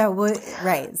 So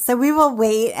we will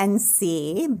wait and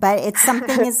see, but it's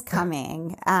something is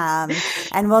coming, and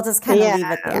we'll just kind of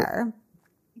leave it there.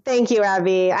 Thank you,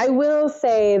 Abby. I will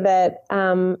say that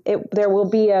there will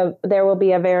be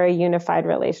a very unified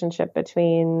relationship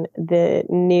between the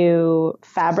new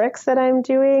fabrics that I'm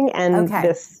doing and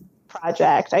this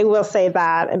project. I will say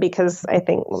that because I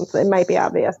think it might be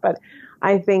obvious, but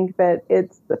I think that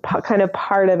it's kind of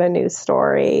part of a new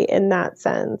story in that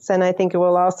sense. And I think it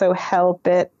will also help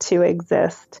it to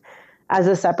exist as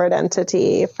a separate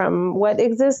entity from what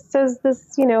exists as this,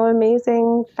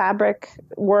 amazing fabric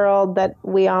world that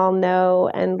we all know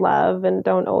and love and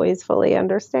don't always fully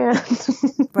understand.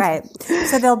 Right.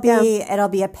 So it'll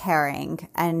be a pairing,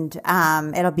 and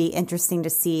it'll be interesting to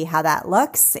see how that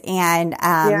looks, and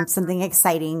something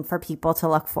exciting for people to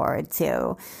look forward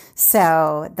to.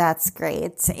 So that's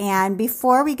great. And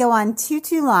before we go on too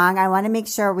long, I want to make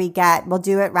sure we'll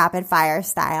do it rapid fire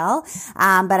style.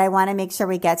 But I want to make sure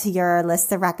we get to your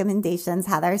list of recommendations,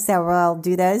 Heather. So we'll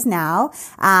do those now.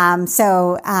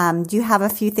 Do you have a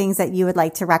few things that you would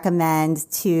like to recommend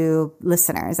to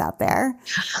listeners out there?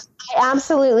 I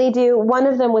absolutely do. One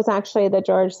of them was actually the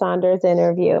George Saunders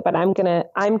interview, but I'm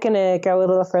gonna go a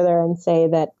little further and say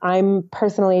that I'm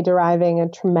personally deriving a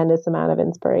tremendous amount of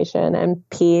inspiration and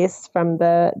peace from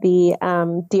the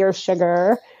Dear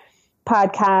Sugar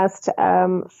podcast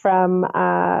from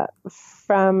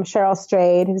Cheryl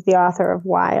Strayed, who's the author of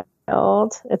Wild.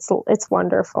 It's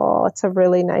wonderful. It's a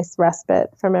really nice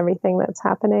respite from everything that's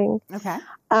happening. Okay.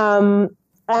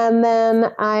 And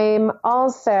then I'm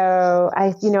also,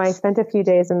 I spent a few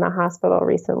days in the hospital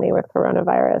recently with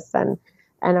coronavirus,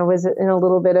 and I was in a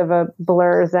little bit of a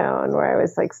blur zone where I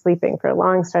was like sleeping for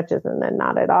long stretches and then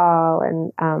not at all.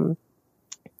 And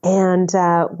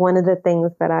one of the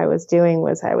things that I was doing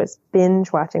was I was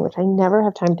binge watching, which I never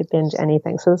have time to binge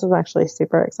anything. So this was actually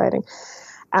super exciting.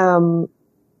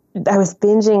 I was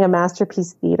binging a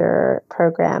Masterpiece Theater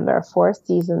program. There are 4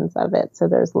 seasons of it, so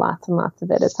there's lots and lots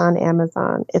of it. It's on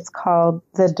Amazon. It's called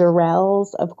The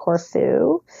Durrells of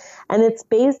Corfu, and it's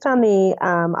based on the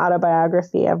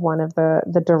autobiography of one of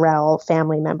the Durrell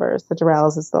family members. The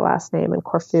Durrells is the last name, and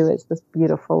Corfu is this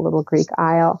beautiful little Greek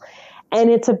isle. And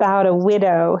it's about a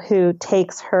widow who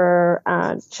takes her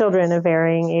children of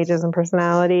varying ages and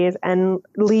personalities and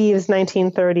leaves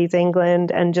 1930s England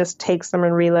and just takes them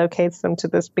and relocates them to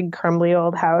this big crumbly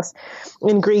old house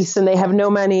in Greece. And they have no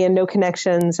money and no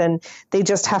connections, and they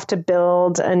just have to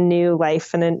build a new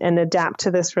life and adapt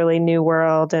to this really new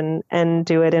world and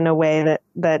do it in a way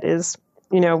that is,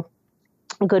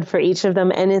 good for each of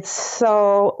them. And it's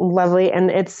so lovely, and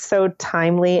it's so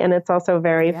timely, and it's also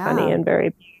very funny and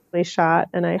very shot,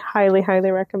 and I highly,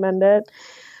 highly recommend it.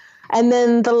 And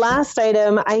then the last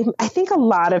item, I think a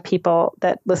lot of people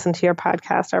that listen to your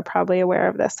podcast are probably aware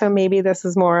of this, so maybe this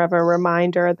is more of a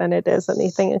reminder than it is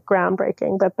anything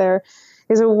groundbreaking, but there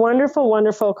is a wonderful,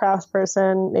 wonderful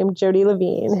craftsperson named Jody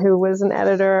Levine, who was an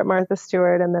editor at Martha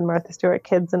Stewart and then Martha Stewart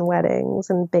Kids and Weddings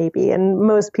and Baby, and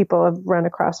most people have run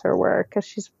across her work because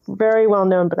she's very well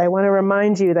known. But I want to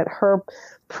remind you that the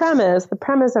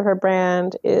premise of her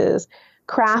brand is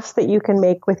crafts that you can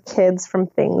make with kids from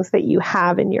things that you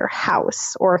have in your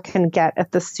house or can get at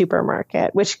the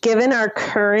supermarket, which, given our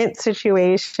current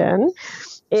situation,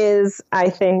 is, I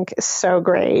think, so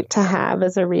great to have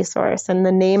as a resource. And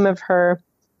the name of her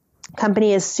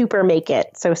company is Super Make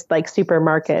It. So it's like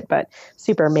supermarket, but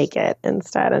Super Make It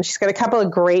instead. And she's got a couple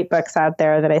of great books out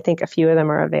there that I think a few of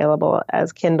them are available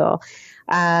as Kindle.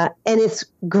 And it's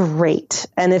great.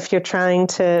 And if you're trying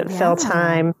to fill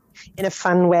time in a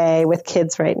fun way with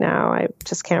kids right now, I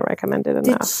just can't recommend it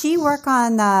enough. Did she work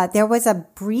on there was a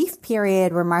brief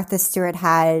period where Martha Stewart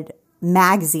had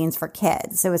magazines for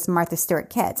kids. It was Martha Stewart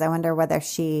Kids. I wonder whether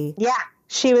she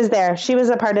She was there. She was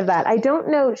a part of that. I don't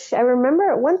know. I remember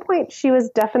at one point she was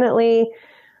definitely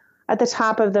at the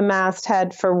top of the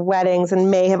masthead for weddings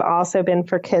and may have also been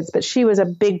for kids, but she was a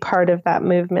big part of that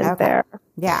movement there.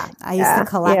 Yeah. I used to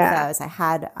collect those. I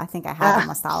think I had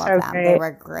almost all of them. Great. They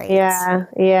were great. Yeah.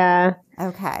 Yeah.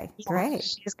 Okay. Great.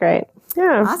 She's great.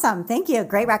 Yeah. Awesome. Thank you.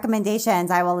 Great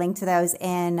recommendations. I will link to those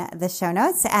in the show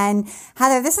notes. And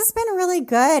Heather, this has been really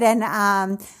good. And,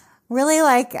 really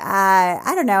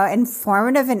I don't know,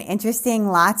 informative and interesting,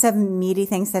 lots of meaty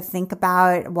things to think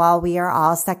about while we are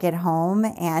all stuck at home.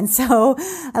 And so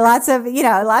lots of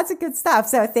good stuff.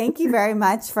 So thank you very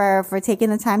much for taking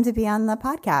the time to be on the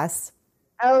podcast.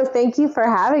 Oh, thank you for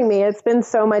having me. It's been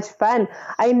so much fun.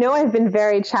 I know I've been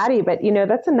very chatty, but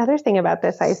that's another thing about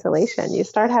this isolation. You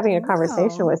start having a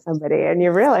conversation with somebody and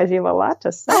you realize you have a lot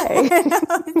to say.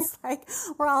 It's like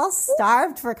we're all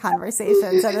starved for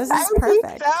conversation. So this is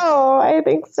perfect. I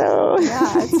think so.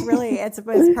 Yeah, it's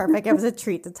perfect. It was a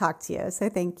treat to talk to you. So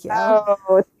thank you.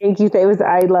 Oh, thank you.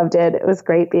 I loved it. It was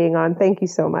great being on. Thank you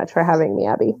so much for having me,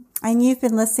 Abby. And you've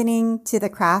been listening to the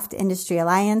Craft Industry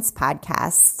Alliance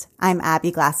podcast. I'm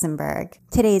Abby Glassenberg.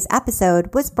 Today's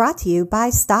episode was brought to you by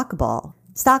Stockable.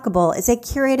 Stockable is a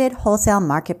curated wholesale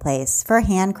marketplace for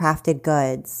handcrafted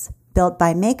goods, built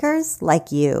by makers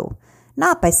like you,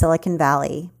 not by Silicon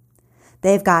Valley.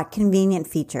 They've got convenient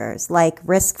features like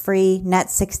risk-free net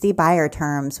 60 buyer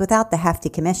terms without the hefty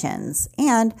commissions,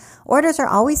 and orders are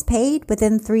always paid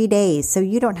within 3 days, so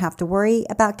you don't have to worry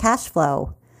about cash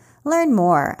flow. Learn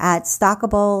more at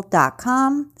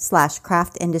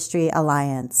stockable.com/Craft Industry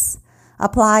Alliance.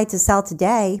 Apply to sell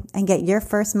today and get your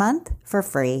first month for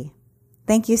free.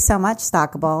 Thank you so much,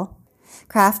 Stockable.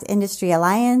 Craft Industry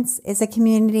Alliance is a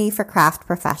community for craft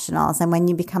professionals, and when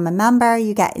you become a member,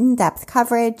 you get in-depth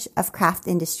coverage of craft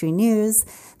industry news,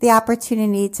 the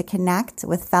opportunity to connect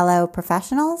with fellow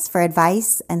professionals for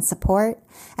advice and support,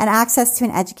 and access to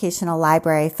an educational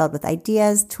library filled with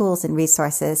ideas, tools, and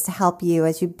resources to help you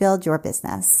as you build your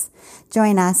business.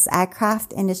 Join us at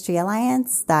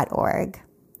craftindustrｙalliance.org.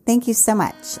 Thank you so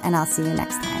much, and I'll see you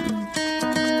next time.